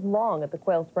line was long at the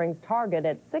Quail Springs Target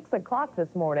at 6 o'clock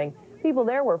this morning. People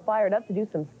there were fired up to do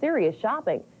some serious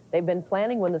shopping. They've been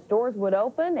planning when the stores would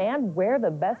open and where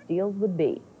the best deals would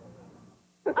be.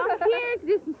 I'm here to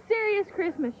do some serious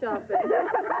Christmas shopping.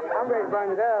 I'm ready to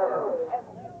burn it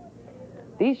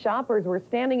up. These shoppers were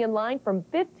standing in line from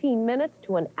 15 minutes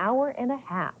to an hour and a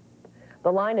half.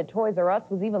 The line at Toys R Us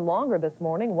was even longer this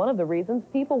morning. One of the reasons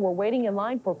people were waiting in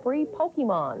line for free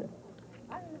Pokemon.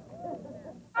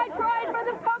 I tried for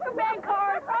the Pokemon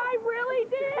cards. I really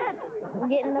did.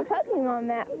 Getting the Pokemon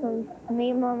map from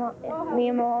me and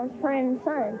my mom's friend's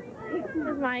son.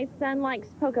 Because my son likes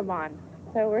Pokemon,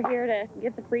 so we're here to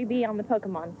get the freebie on the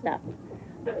Pokemon stuff.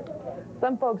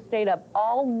 Some folks stayed up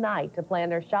all night to plan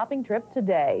their shopping trip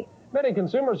today. Many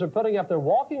consumers are putting up their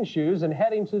walking shoes and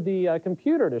heading to the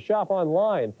computer to shop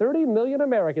online. 30 million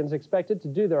Americans expected to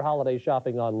do their holiday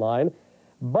shopping online.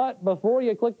 But before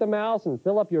you click the mouse and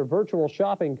fill up your virtual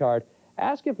shopping cart,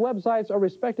 ask if websites are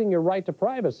respecting your right to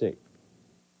privacy.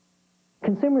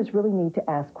 Consumers really need to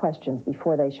ask questions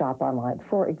before they shop online.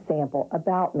 For example,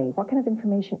 about me. What kind of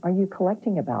information are you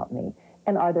collecting about me?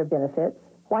 And are there benefits?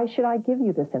 Why should I give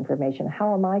you this information?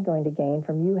 How am I going to gain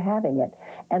from you having it?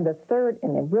 And the third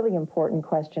and a really important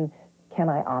question, can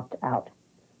I opt out?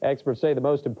 Experts say the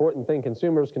most important thing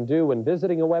consumers can do when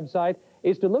visiting a website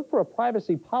is to look for a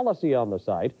privacy policy on the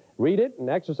site, read it, and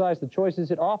exercise the choices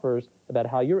it offers about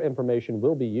how your information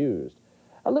will be used.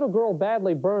 A little girl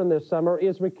badly burned this summer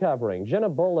is recovering. Jenna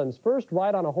Boland's first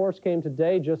ride on a horse came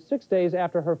today, just 6 days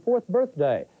after her 4th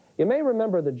birthday. You may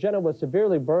remember that Jenna was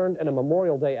severely burned in a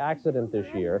Memorial Day accident this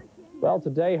year. Well,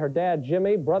 today her dad,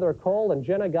 Jimmy, brother Cole, and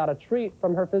Jenna got a treat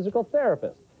from her physical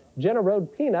therapist. Jenna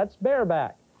rode Peanuts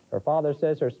bareback. Her father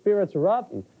says her spirits are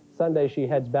up, and Sunday she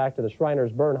heads back to the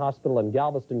Shriners Burn Hospital in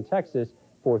Galveston, Texas,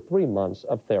 for 3 months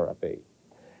of therapy.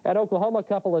 An Oklahoma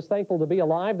couple is thankful to be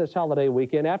alive this holiday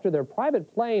weekend after their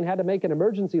private plane had to make an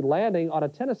emergency landing on a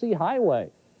Tennessee highway.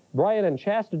 Brian and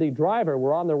Chastity Driver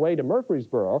were on their way to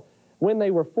Murfreesboro when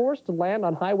they were forced to land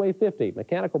on Highway 50.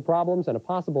 Mechanical problems and a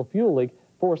possible fuel leak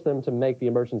forced them to make the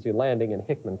emergency landing in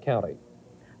Hickman County.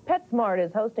 PetSmart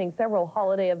is hosting several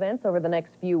holiday events over the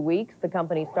next few weeks. The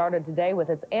company started today with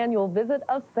its annual visit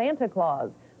of Santa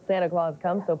Claus. Santa Claus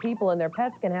comes so people and their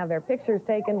pets can have their pictures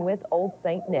taken with Old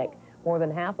St. Nick. More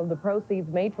than half of the proceeds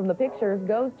made from the pictures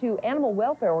goes to animal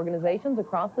welfare organizations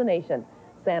across the nation.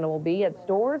 Santa will be at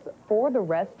stores for the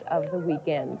rest of the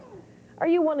weekend. Are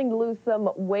you wanting to lose some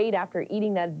weight after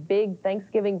eating that big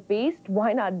Thanksgiving feast?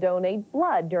 Why not donate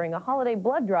blood during a holiday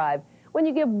blood drive? When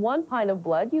you give 1 pint of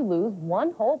blood, you lose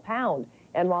 1 whole pound.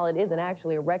 And while it isn't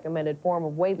actually a recommended form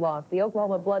of weight loss, the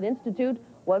Oklahoma Blood Institute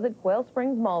was at Quail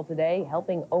Springs Mall today,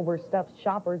 helping overstuffed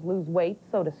shoppers lose weight,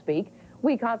 so to speak.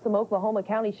 We caught some Oklahoma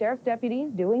County Sheriff's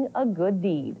deputies doing a good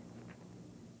deed.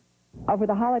 Over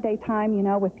the holiday time, you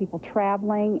know, with people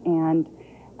traveling and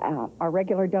our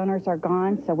regular donors are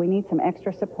gone, so we need some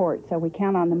extra support. So we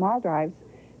count on the mall drives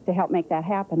to help make that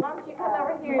happen.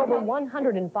 Over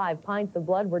 105 pints of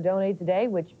blood were donated today,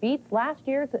 which beats last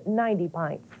year's 90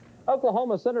 pints.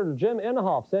 Oklahoma Senator Jim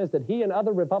Inhofe says that he and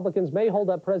other Republicans may hold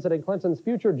up President Clinton's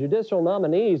future judicial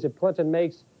nominees if Clinton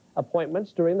makes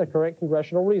appointments during the current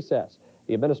congressional recess.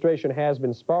 The administration has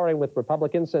been sparring with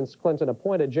Republicans since Clinton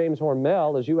appointed James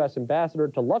Hormel as U.S. ambassador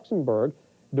to Luxembourg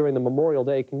during the Memorial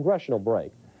Day congressional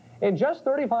break. In just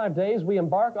 35 days, we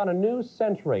embark on a new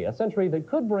century, a century that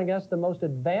could bring us the most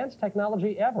advanced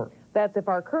technology ever. That's if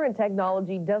our current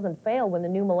technology doesn't fail when the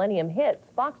new millennium hits.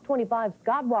 Fox 25's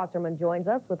Scott Wasserman joins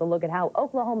us with a look at how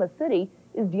Oklahoma City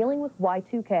is dealing with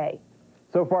Y2K.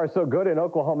 So far, so good in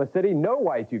Oklahoma City. No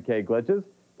Y2K glitches.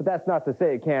 But that's not to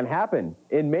say it can't happen.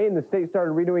 In Maine, the state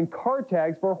started renewing car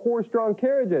tags for horse-drawn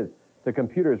carriages. The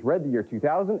computers read the year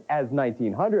 2000 as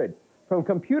 1900. From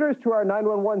computers to our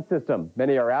 911 system,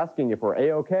 many are asking if we're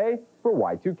A-OK for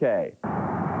Y2K.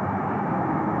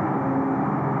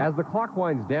 As the clock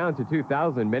winds down to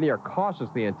 2000, many are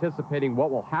cautiously anticipating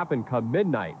what will happen come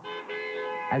midnight.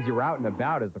 As you're out and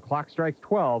about as the clock strikes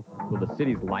 12, will the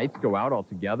city's lights go out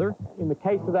altogether? In the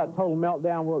case of that total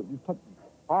meltdown,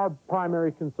 our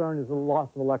primary concern is the loss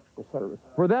of electrical service.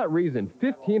 For that reason,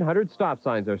 1,500 stop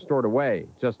signs are stored away,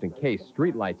 just in case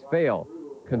streetlights fail.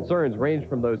 Concerns range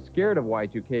from those scared of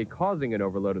Y2K causing an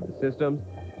overload of the systems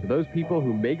to those people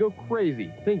who may go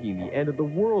crazy thinking the end of the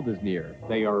world is near.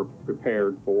 They are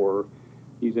prepared for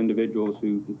these individuals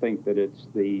who think that it's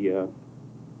the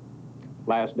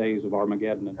last days of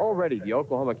Armageddon. Already, the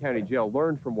Oklahoma County Jail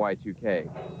learned from Y2K.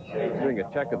 During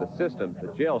a check of the systems,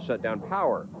 the jail shut down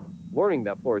power, learning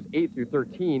that floors 8 through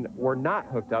 13 were not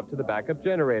hooked up to the backup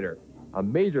generator. A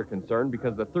major concern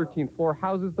because the 13th floor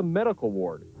houses the medical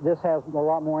ward. This has a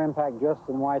lot more impact just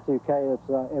than Y2K.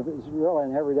 It's really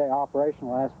an everyday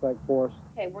operational aspect for us.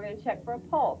 Okay, we're going to check for a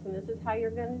pulse, and this is how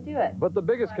you're going to do it. But the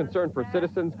biggest concern for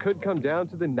citizens could come down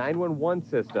to the 911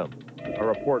 system. A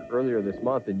report earlier this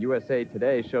month in USA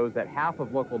Today shows that half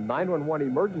of local 911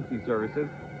 emergency services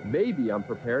may be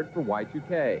unprepared for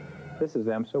Y2K. This is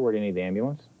IMSA. Where do you need the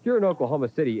ambulance? Here in Oklahoma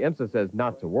City, IMSA says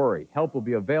not to worry. Help will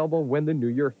be available when the new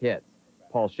year hits.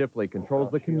 Paul Shipley controls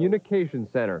the communication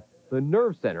center, the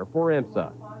nerve center for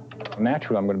IMSA.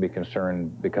 Naturally, I'm going to be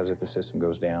concerned because if the system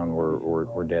goes down,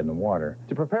 we're dead in the water.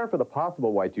 To prepare for the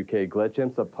possible Y2K glitch,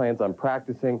 IMSA plans on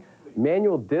practicing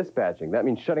manual dispatching. That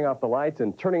means shutting off the lights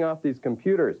and turning off these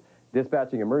computers,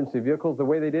 dispatching emergency vehicles the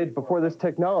way they did before this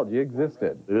technology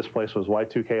existed. This place was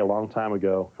Y2K a long time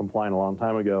ago, compliant a long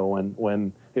time ago,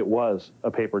 when it was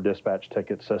a paper dispatch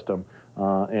ticket system,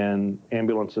 and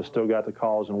ambulances still got the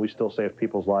calls, and we still saved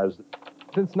people's lives.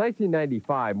 Since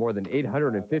 1995, more than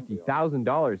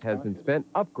 $850,000 has been spent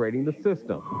upgrading the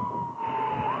system.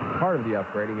 Part of the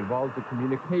upgrading involves the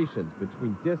communications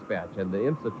between dispatch and the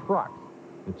IMSA trucks.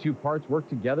 The two parts work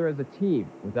together as a team.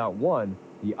 Without one,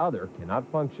 the other cannot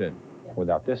function.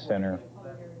 Without this center,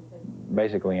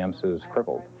 basically IMSA is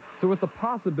crippled. So with the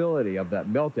possibility of that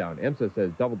meltdown, IMSA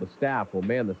says double the staff will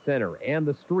man the center and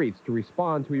the streets to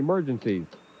respond to emergencies.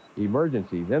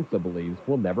 Emergencies, IMSA believes,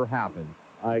 will never happen.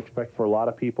 I expect for a lot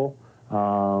of people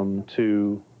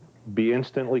to be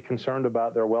instantly concerned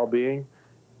about their well-being,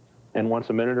 and once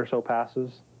a minute or so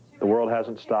passes, the world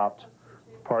hasn't stopped,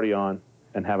 party on,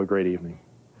 and have a great evening.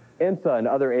 IMSA and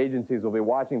other agencies will be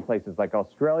watching places like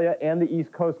Australia and the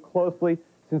East Coast closely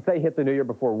since they hit the new year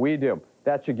before we do.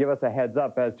 That should give us a heads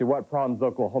up as to what problems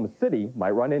Oklahoma City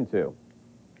might run into.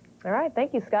 All right,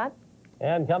 thank you, Scott.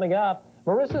 And coming up,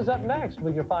 Marissa's up next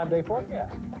with your 5-day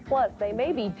forecast. Plus, they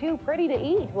may be too pretty to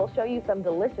eat. We'll show you some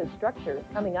delicious structures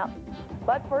coming up.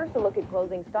 But first, a look at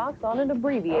closing stocks on an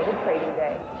abbreviated trading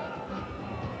day.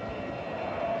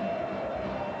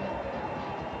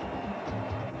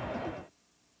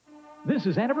 This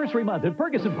is anniversary month at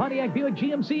Ferguson Pontiac Buick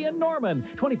GMC in Norman.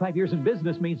 25 years in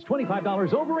business means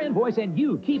 $25 over invoice, and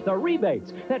you keep the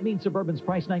rebates. That means Suburban's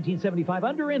price $19.75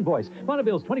 under invoice.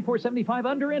 Bonneville's $24.75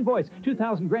 under invoice.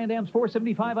 2000 Grand Am's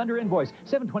 $4.75 under invoice.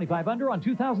 $7.25 under on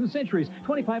 2000 Centuries.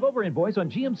 $25 over invoice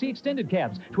on GMC extended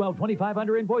cabs. $12.25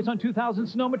 under invoice on 2000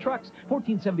 Sonoma trucks.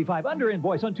 $14.75 under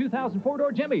invoice on 2000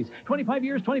 four-door Jimmys. 25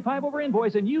 years, 25 over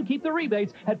invoice, and you keep the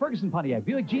rebates at Ferguson Pontiac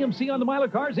Buick GMC on the Mile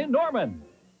of Cars in Norman.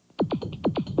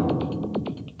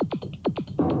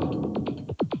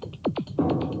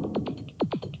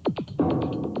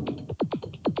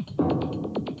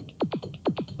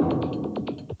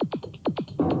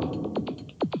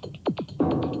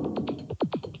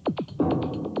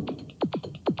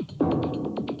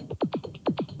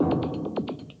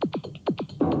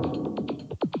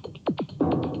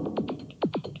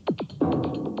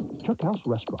 House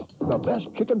Restaurant, the best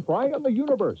chicken fry in the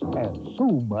universe, and so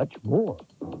much more.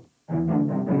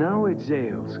 Now at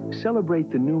Zales, celebrate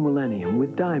the new millennium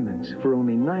with diamonds for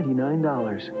only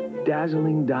 $99.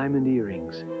 Dazzling diamond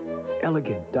earrings,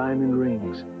 elegant diamond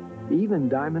rings, even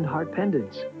diamond heart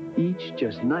pendants, each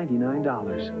just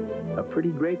 $99. A pretty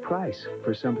great price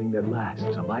for something that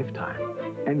lasts a lifetime.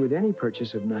 And with any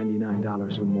purchase of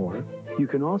 $99 or more, you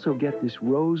can also get this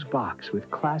rose box with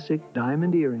classic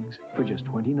diamond earrings for just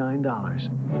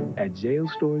 $29 at Zales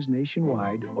stores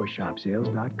nationwide or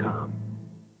shopzales.com.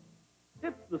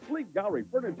 It's the Sleep Gallery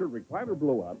Furniture Recliner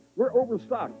Blowout. We're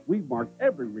overstocked. We've marked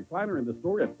every recliner in the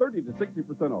store at 30 to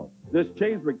 60% off. This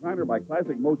chaise recliner by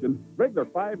Classic Motion, regular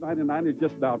 $5.99 is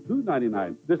just now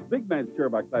 $2.99. This Big Man's Chair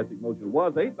by Classic Motion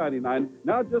was $8.99,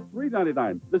 now just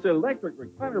 $3.99. This electric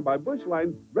recliner by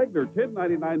Bushline, regular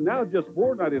 $10.99, now just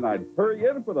 $4.99. Hurry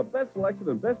in for the best selection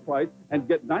and best price and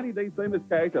get 90-day same-as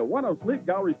cash at one of Sleep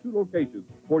Gallery's 2 locations,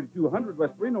 4200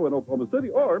 West Reno in Oklahoma City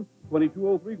or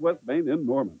 2203 West Main in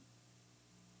Norman.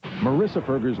 Marissa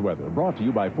Ferger's weather, brought to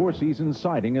you by Four Seasons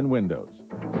Siding and Windows.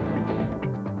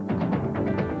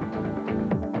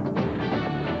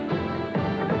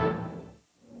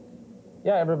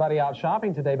 Yeah, everybody out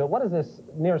shopping today, but what is this,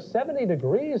 near 70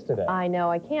 degrees today? I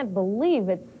know, I can't believe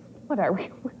it's, what are we,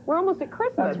 we're almost at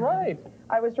Christmas. That's right.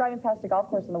 I was driving past a golf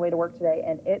course on the way to work today,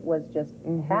 and it was just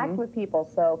packed with people.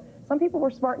 So some people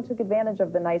were smart and took advantage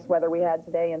of the nice weather we had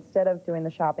today instead of doing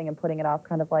the shopping and putting it off,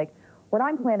 kind of like what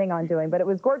I'm planning on doing. But it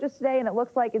was gorgeous today, and it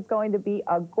looks like it's going to be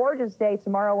a gorgeous day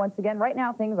tomorrow once again. Right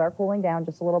now, things are cooling down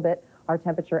just a little bit. Our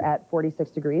temperature at 46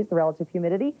 degrees. The relative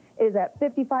humidity is at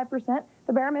 55%.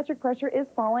 The barometric pressure is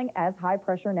falling as high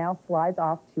pressure now slides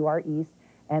off to our east,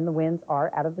 and the winds are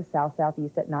out of the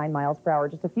south-southeast at 9 miles per hour.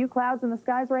 Just a few clouds in the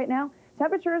skies right now.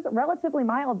 Temperatures relatively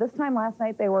mild. This time last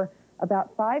night, they were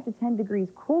about 5 to 10 degrees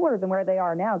cooler than where they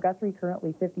are now. Guthrie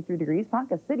currently 53 degrees.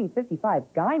 Ponca City 55.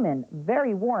 Guyman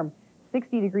very warm.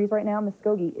 60 degrees right now.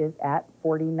 Muskogee is at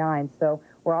 49. So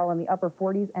we're all in the upper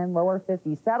 40s and lower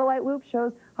 50s. Satellite loop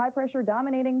shows high pressure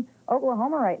dominating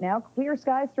Oklahoma right now. Clear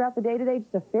skies throughout the day today,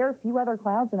 just a fair few other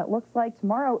clouds, and it looks like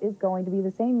tomorrow is going to be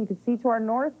the same. You can see to our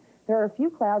north, there are a few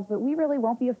clouds, but we really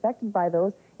won't be affected by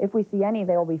those. If we see any,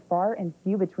 they will be far and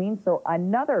few between. So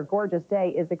another gorgeous day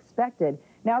is expected.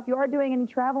 Now, if you are doing any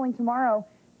traveling tomorrow,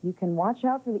 you can watch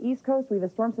out for the East Coast. We have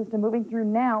a storm system moving through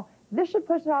now. This should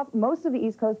push off most of the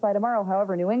East Coast by tomorrow.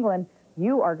 However, New England,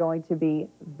 you are going to be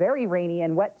very rainy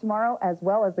and wet tomorrow, as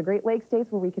well as the Great Lakes states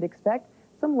where we could expect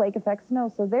some lake effect snow.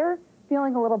 So they're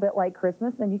feeling a little bit like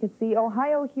Christmas. And you can see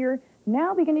Ohio here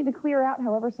now beginning to clear out.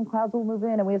 However, some clouds will move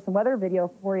in, and we have some weather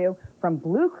video for you from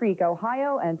Blue Creek,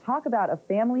 Ohio, and talk about a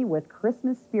family with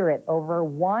Christmas spirit. Over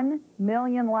 1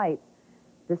 million lights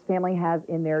this family has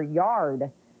in their yard.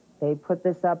 They put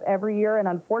this up every year, and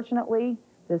unfortunately,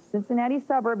 this Cincinnati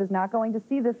suburb is not going to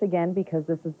see this again because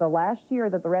this is the last year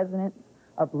that the residents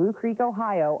of Blue Creek,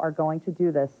 Ohio are going to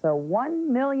do this. So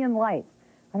 1 million lights.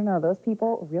 I don't know, those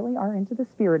people really are into the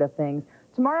spirit of things.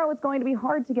 Tomorrow it's going to be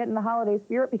hard to get in the holiday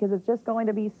spirit because it's just going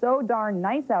to be so darn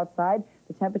nice outside.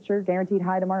 The temperature guaranteed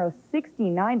high tomorrow,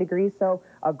 69 degrees. So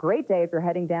a great day if you're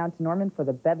heading down to Norman for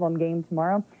the Bedlam game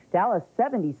tomorrow. Dallas,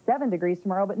 77 degrees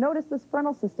tomorrow. But notice this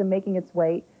frontal system making its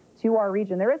way to our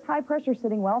region. There is high pressure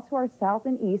sitting well to our south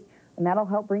and east, and that'll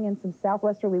help bring in some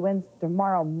southwesterly winds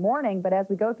tomorrow morning. But as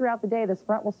we go throughout the day, this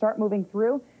front will start moving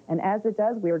through, and as it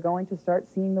does, we are going to start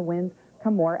seeing the winds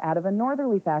come more out of a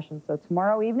northerly fashion. So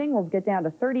tomorrow evening, we'll get down to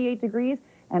 38 degrees,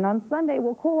 and on Sunday,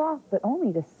 we'll cool off, but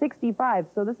only to 65.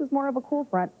 So this is more of a cool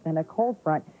front than a cold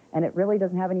front, and it really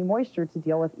doesn't have any moisture to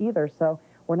deal with either. So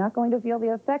we're not going to feel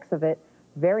the effects of it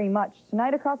very much.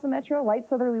 Tonight across the metro, light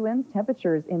southerly winds,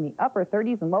 temperatures in the upper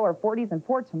 30s and lower 40s. And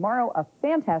for tomorrow, a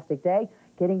fantastic day,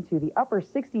 getting to the upper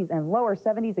 60s and lower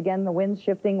 70s. Again, the winds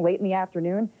shifting late in the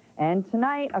afternoon And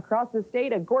tonight, across the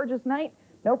state, a gorgeous night.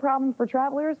 No problem for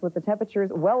travelers with the temperatures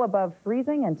well above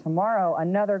freezing. And tomorrow,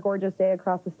 another gorgeous day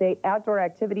across the state. Outdoor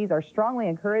activities are strongly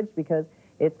encouraged because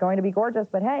it's going to be gorgeous.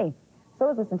 But hey, so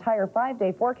is this entire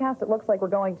 5-day forecast. It looks like we're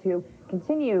going to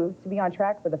continue to be on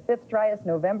track for the 5th driest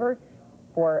November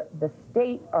for the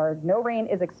state. No rain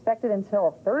is expected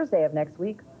until Thursday of next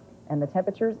week, and the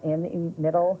temperatures in the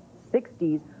middle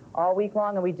 60s all week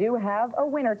long. And we do have a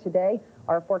winter today.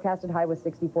 Our forecasted high was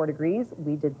 64 degrees.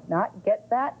 We did not get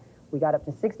that. We got up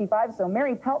to 65. So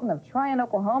Mary Pelton of Tryon,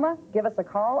 Oklahoma, give us a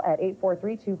call at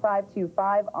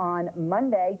 843-2525 on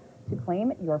Monday to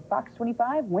claim your Fox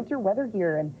 25 winter weather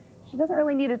gear. And she doesn't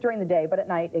really need it during the day, but at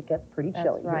night it gets pretty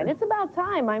chilly. That's right. Here. It's about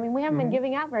time. I mean, we haven't been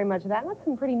giving out very much of that. And that's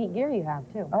some pretty neat gear you have,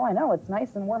 too. Oh, I know. It's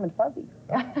nice and warm and fuzzy.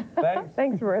 Thanks.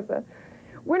 Thanks, Marissa.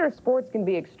 Winter sports can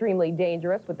be extremely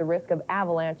dangerous with the risk of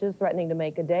avalanches threatening to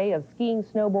make a day of skiing,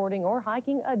 snowboarding, or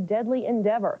hiking a deadly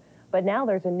endeavor. But now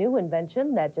there's a new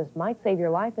invention that just might save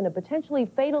your life in a potentially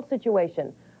fatal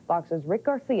situation. Fox's Rick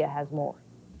Garcia has more.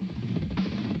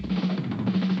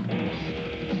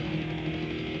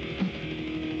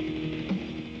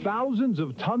 Thousands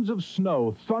of tons of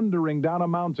snow thundering down a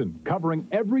mountain, covering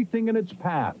everything in its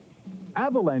path.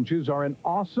 Avalanches are an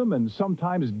awesome and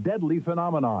sometimes deadly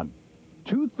phenomenon.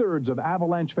 2/3 of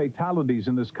avalanche fatalities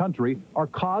in this country are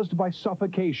caused by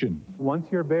suffocation. Once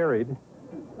you're buried,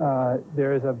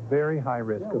 there is a very high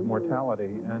risk of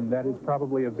mortality, and that is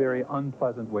probably a very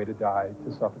unpleasant way to die,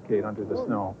 to suffocate under the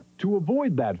snow. To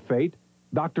avoid that fate,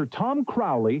 Dr. Tom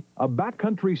Crowley, a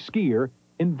backcountry skier,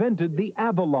 invented the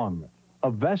Avalung, a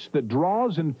vest that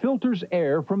draws and filters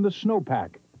air from the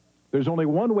snowpack. There's only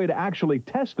one way to actually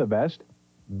test the vest: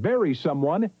 bury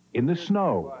someone in the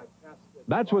snow.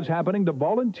 That's what's happening to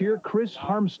volunteer Chris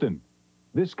Harmston.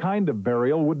 This kind of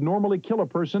burial would normally kill a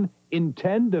person in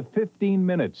 10 to 15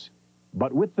 minutes.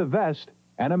 But with the vest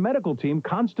and a medical team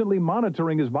constantly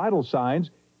monitoring his vital signs,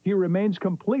 he remains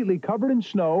completely covered in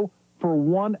snow for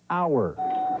 1 hour.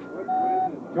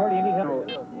 Jordy, you need help.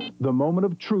 The moment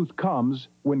of truth comes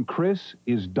when Chris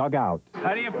is dug out.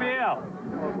 How do you feel?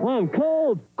 Well, I'm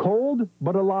cold. Cold,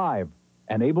 but alive,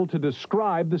 and able to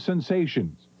describe the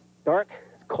sensations. Dark,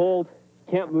 it's cold,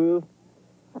 can't move.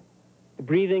 The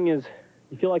breathing is,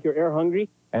 you feel like you're air hungry.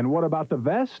 And what about the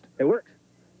vest? It works.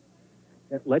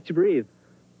 It lets you breathe.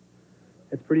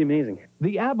 It's pretty amazing.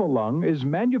 The Avalung is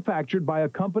manufactured by a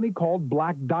company called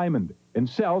Black Diamond and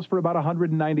sells for about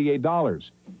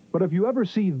 $198. But if you ever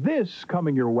see this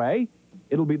coming your way,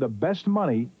 it'll be the best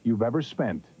money you've ever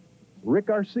spent. Rick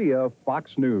Garcia,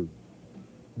 Fox News.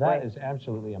 That is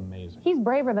absolutely amazing. He's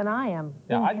braver than I am.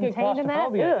 Yeah, I'd get Contained in that?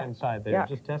 claustrophobia Ugh. inside there, Yeah.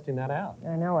 just testing that out.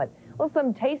 I know it. Well,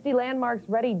 some tasty landmarks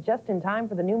ready just in time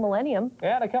for the new millennium.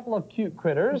 And a couple of cute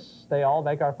critters. They all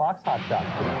make our Fox Hot Shots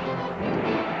today.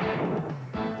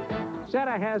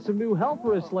 Santa has some new help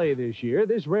for his sleigh this year.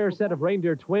 This rare set of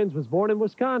reindeer twins was born in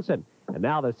Wisconsin, and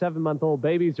now the 7-month-old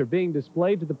babies are being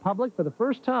displayed to the public for the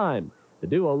first time. The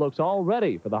duo looks all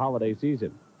ready for the holiday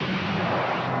season.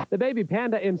 The baby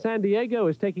panda in San Diego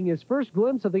is taking his first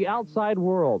glimpse of the outside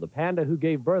world. The panda who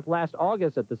gave birth last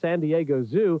August at the San Diego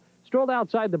Zoo strolled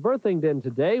outside the birthing den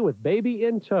today with baby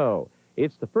in tow.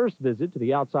 It's the first visit to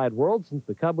the outside world since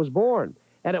the cub was born.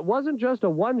 And it wasn't just a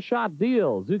one-shot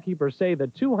deal. Zookeepers say the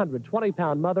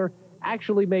 220-pound mother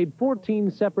actually made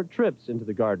 14 separate trips into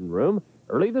the garden room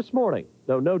early this morning,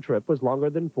 though no trip was longer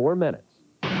than 4 minutes.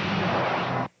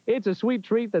 It's a sweet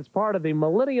treat that's part of the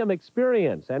Millennium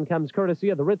Experience and comes courtesy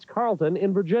of the Ritz-Carlton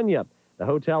in Virginia. The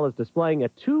hotel is displaying a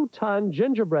 2-ton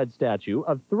gingerbread statue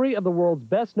of 3 of the world's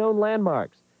best-known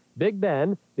landmarks: Big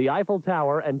Ben, the Eiffel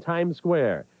Tower, and Times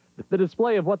Square. The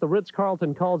display of what the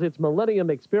Ritz-Carlton calls its Millennium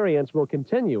Experience will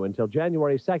continue until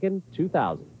January 2nd,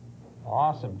 2000.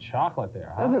 Awesome chocolate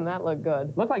there, huh? Doesn't that look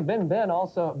good? Looked like Big Ben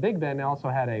also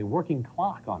had a working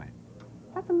clock on it.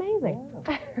 That's amazing.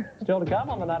 Still to come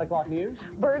on the 9 o'clock news.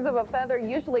 Birds of a feather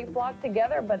usually flock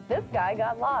together, but this guy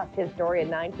got lost. His story at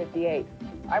 9:58.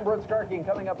 I'm Brooke Starkey, and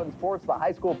coming up in sports, the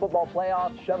high school football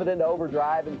playoffs shove it into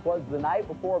overdrive and was the night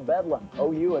before Bedlam.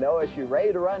 OU and OSU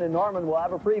ready to run in Norman. We'll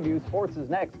have a preview. Sports is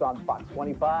next on Fox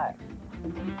 25.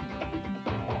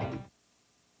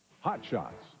 Hot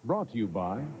Shots, brought to you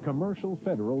by Commercial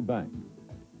Federal Bank.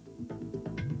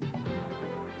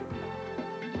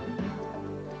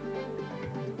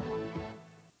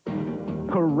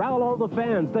 corral all the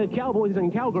fans. The Cowboys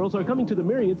and Cowgirls are coming to the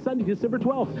Myriad Sunday, December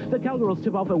 12th. The Cowgirls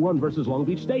tip off at 1 versus Long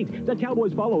Beach State. The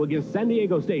Cowboys follow against San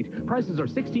Diego State. Prices are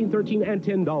 $16, $13, and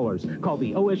 $10. Call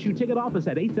the OSU ticket office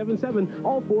at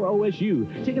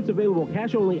 877-ALL-4-OSU. Tickets available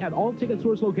cash only at all Ticket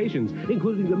Source locations,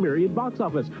 including the Myriad Box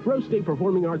Office, Rose State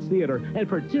Performing Arts Theater, and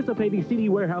participating CD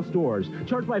Warehouse stores.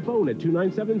 Charge by phone at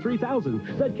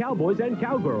 297-3000. The Cowboys and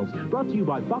Cowgirls. Brought to you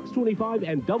by Fox 25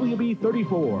 and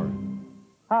WB34.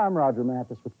 Hi, I'm Roger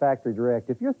Mathis with Factory Direct.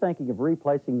 If you're thinking of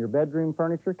replacing your bedroom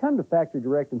furniture, come to Factory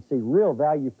Direct and see real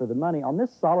value for the money on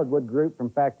this solid wood group from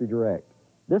Factory Direct.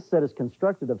 This set is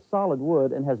constructed of solid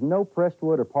wood and has no pressed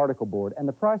wood or particle board, and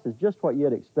the price is just what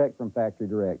you'd expect from Factory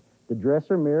Direct. The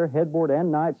dresser, mirror, headboard,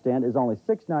 and nightstand is only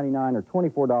 $6.99 or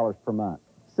 $24 per month.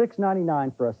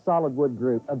 $6.99 for a solid wood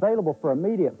group, available for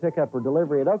immediate pickup or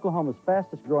delivery at Oklahoma's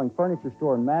fastest growing furniture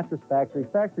store and mattress factory,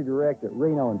 Factory Direct at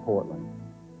Reno and Portland.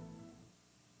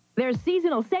 There's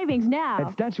seasonal savings now.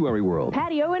 At Statuary World.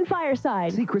 Patio and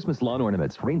fireside. See Christmas lawn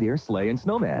ornaments, reindeer, sleigh, and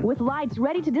snowman. With lights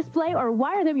ready to display or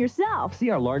wire them yourself. See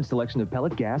our large selection of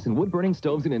pellet gas and wood-burning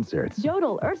stoves and inserts.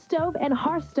 Jodel, earth stove, and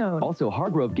hearthstone. Also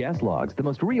Hargrove gas logs, the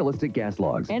most realistic gas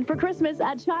logs. And for Christmas,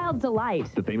 a child's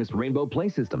delight. The famous Rainbow Play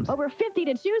Systems. Over 50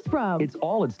 to choose from. It's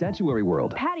all at Statuary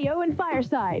World. Patio and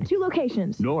fireside. 2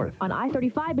 locations. North. On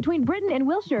I-35 between Britain and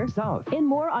Wilshire. South. And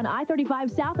more on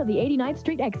I-35 south of the 89th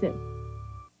Street exit.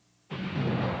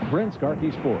 Brent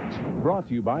Skarkey Sports, brought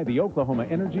to you by the Oklahoma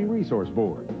Energy Resource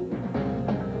Board.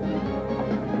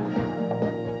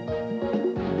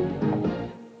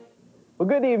 Well,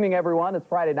 good evening, everyone. It's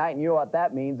Friday night, and you know what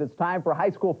that means. It's time for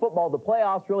high school football. The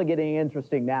playoffs really getting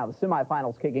interesting now. The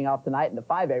semifinals kicking off tonight in the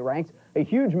 5A ranks. A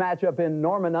huge matchup in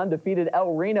Norman, undefeated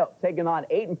El Reno, taking on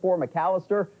 8-4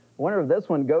 McAllister. The winner of this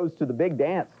one goes to the big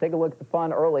dance. Take a look at the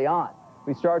fun early on.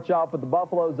 We start you off with the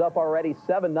Buffaloes up already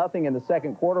 7-0 in the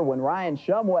second quarter when Ryan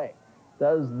Shumway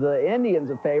does the Indians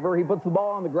a favor. He puts the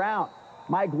ball on the ground.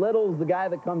 Mike Little's the guy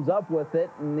that comes up with it,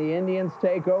 and the Indians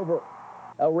take over.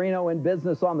 El Reno in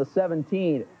business on the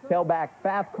 17. Tailback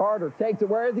Faf Carter takes it.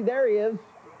 Where is he? There he is.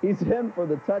 He's in for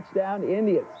the touchdown.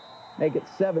 Indians make it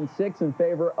 7-6 in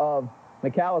favor of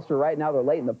McAllister. Right now they're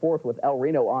late in the fourth with El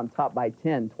Reno on top by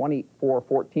 10,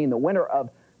 24-14. The winner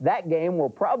of that game will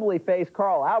probably face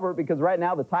Carl Albert because right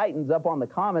now the Titans up on the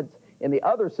Comets in the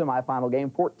other semifinal game,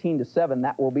 14-7.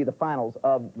 That will be the finals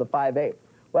of the 5A.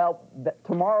 Well,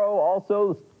 tomorrow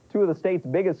also 2 of the state's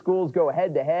biggest schools go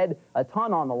head-to-head. A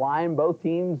ton on the line. Both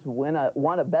teams won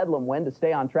a Bedlam win to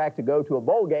stay on track to go to a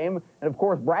bowl game. And, of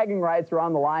course, bragging rights are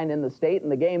on the line in the state.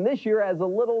 And the game this year has a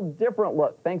little different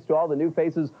look, thanks to all the new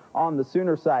faces on the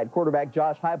Sooner side. Quarterback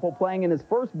Josh Heupel playing in his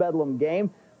first Bedlam game.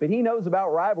 But he knows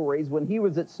about rivalries. When he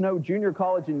was at Snow Junior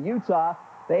College in Utah,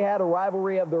 they had a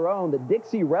rivalry of their own, the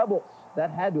Dixie Rebels.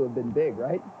 That had to have been big,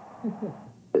 right?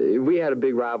 We had a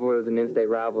big rivalry. It was an in-state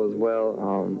rival as well.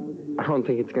 I don't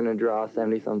think it's going to draw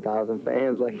 70-some thousand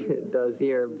fans like it does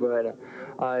here, but,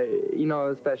 you know,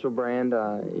 a special brand.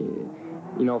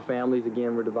 You know, families,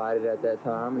 again, were divided at that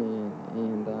time,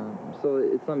 and so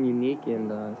it's something unique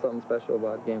and something special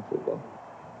about game football.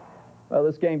 Well,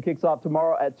 this game kicks off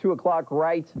tomorrow at 2 o'clock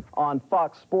right on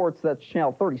Fox Sports. That's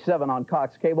channel 37 on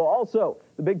Cox Cable. Also,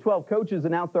 the Big 12 coaches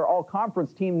announced their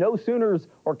all-conference team. No Sooners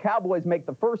or Cowboys make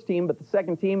the first team, but the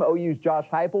second team, OU's Josh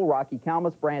Heupel, Rocky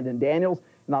Kalmus, Brandon Daniels.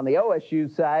 And on the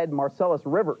OSU side, Marcellus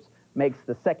Rivers makes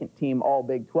the second team all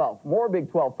Big 12. More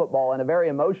Big 12 football and a very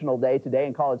emotional day today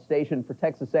in College Station for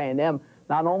Texas A&M.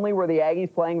 Not only were the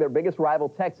Aggies playing their biggest rival,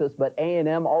 Texas, but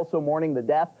A&M also mourning the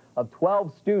death of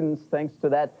 12 students thanks to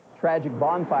that tragic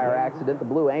bonfire accident. The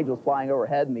Blue Angels flying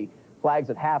overhead and the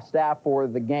flags at half-staff for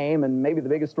the game. And maybe the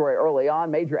biggest story early on,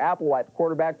 Major Applewhite, the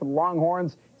quarterback for the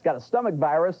Longhorns, he's got a stomach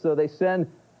virus, so they send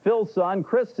Phil's son,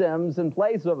 Chris Sims, in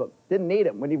place of him. Didn't need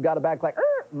him when you've got a back like,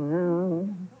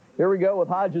 Here we go with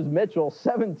Hodges Mitchell,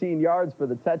 17 yards for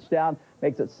the touchdown.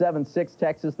 Makes it 7-6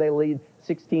 Texas. They lead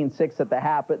 16-6 at the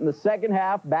half. But in the second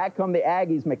half, back come the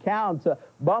Aggies. McCown to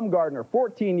Bumgardner,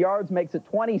 14 yards, makes it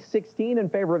 20-16 in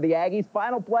favor of the Aggies.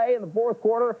 Final play in the fourth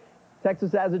quarter,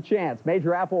 Texas has a chance.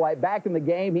 Major Applewhite back in the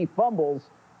game. He fumbles,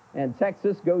 and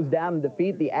Texas goes down in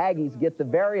defeat. The Aggies get the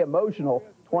very emotional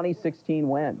 2016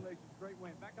 win.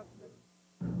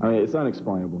 I mean, it's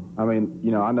unexplainable. I mean,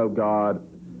 you know, I know God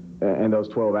and those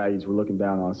 12 Aggies were looking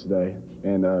down on us today.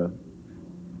 And,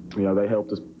 you know, they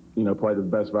helped us, you know, play to the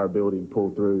best of our ability and pull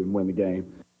through and win the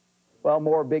game. Well,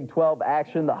 more Big 12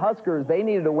 action. The Huskers, they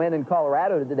needed a win in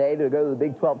Colorado today to go to the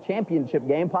Big 12 championship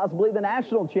game, possibly the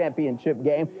national championship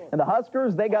game. And the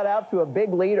Huskers, they got out to a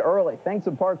big lead early, thanks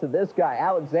in part to this guy,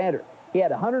 Alexander. He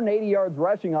had 180 yards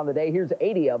rushing on the day. Here's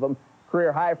 80 of them.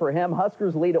 Career high for him.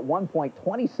 Huskers lead at 1 point,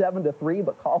 27-3,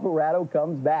 but Colorado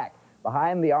comes back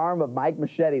behind the arm of Mike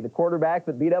Machete, the quarterback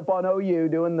that beat up on OU,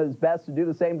 doing his best to do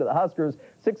the same to the Huskers.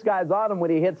 6 guys on him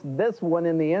when he hits this one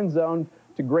in the end zone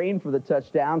to Green for the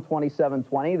touchdown,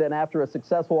 27-20. Then after a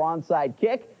successful onside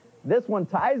kick, this one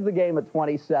ties the game at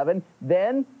 27.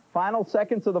 Then final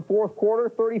seconds of the fourth quarter,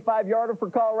 35-yarder for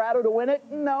Colorado to win it?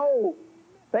 No.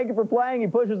 Thank you for playing. He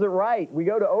pushes it right. We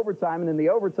go to overtime, and in the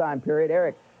overtime period,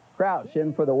 Eric Crouch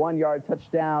in for the 1-yard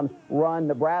touchdown run.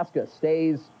 Nebraska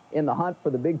stays in the hunt for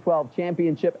the Big 12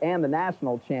 championship and the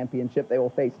national championship. They will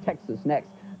face Texas next.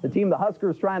 The team, the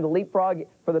Huskers, trying to leapfrog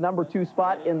for the number 2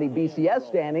 spot in the BCS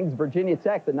standings. Virginia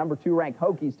Tech, the number 2 ranked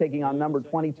Hokies, taking on number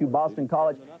 22 Boston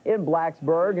College in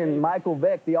Blacksburg. And Michael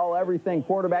Vick, the all-everything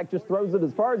quarterback, just throws it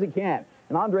as far as he can.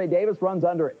 And Andre Davis runs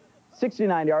under it.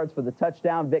 69 yards for the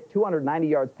touchdown. Vick, 290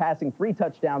 yards passing, 3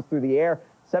 touchdowns through the air,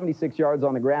 76 yards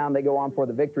on the ground. They go on for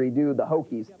the victory. Do the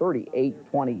Hokies.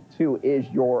 38-22 is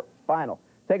your final.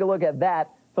 Take a look at that.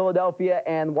 Philadelphia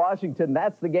and Washington.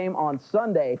 That's the game on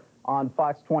Sunday on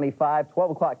Fox 25.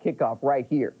 12 o'clock kickoff right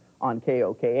here on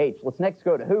KOKH. Let's next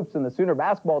go to hoops, and the Sooner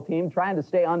basketball team trying to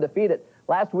stay undefeated.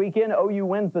 Last weekend, OU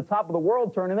wins the Top of the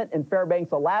World tournament in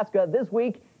Fairbanks, Alaska. This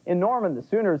week in Norman, the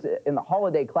Sooners in the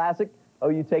Holiday Classic.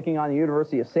 OU taking on the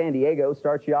University of San Diego.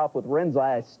 Starts you off with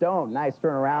Renzai Stone. Nice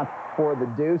turnaround for the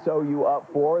Deuce. OU up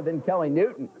 4. Then Kelly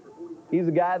Newton. He's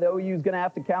a guy that OU is going to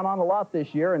have to count on a lot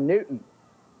this year. And Newton,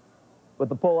 with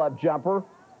the pull-up jumper,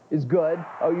 is good.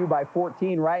 OU by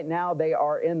 14 right now. They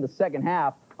are in the second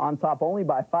half on top only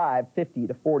by 5,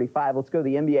 50-45. Let's go to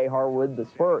the NBA Harwood. The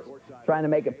Spurs trying to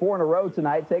make it 4 in a row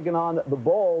tonight, taking on the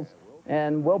Bulls.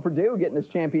 And Will Perdue getting his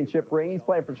championship ring. He's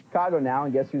playing for Chicago now,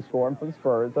 and guess who's scoring for the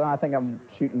Spurs? I think I'm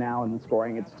shooting now and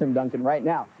scoring. It's Tim Duncan right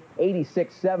now.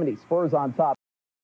 86-70. Spurs on top.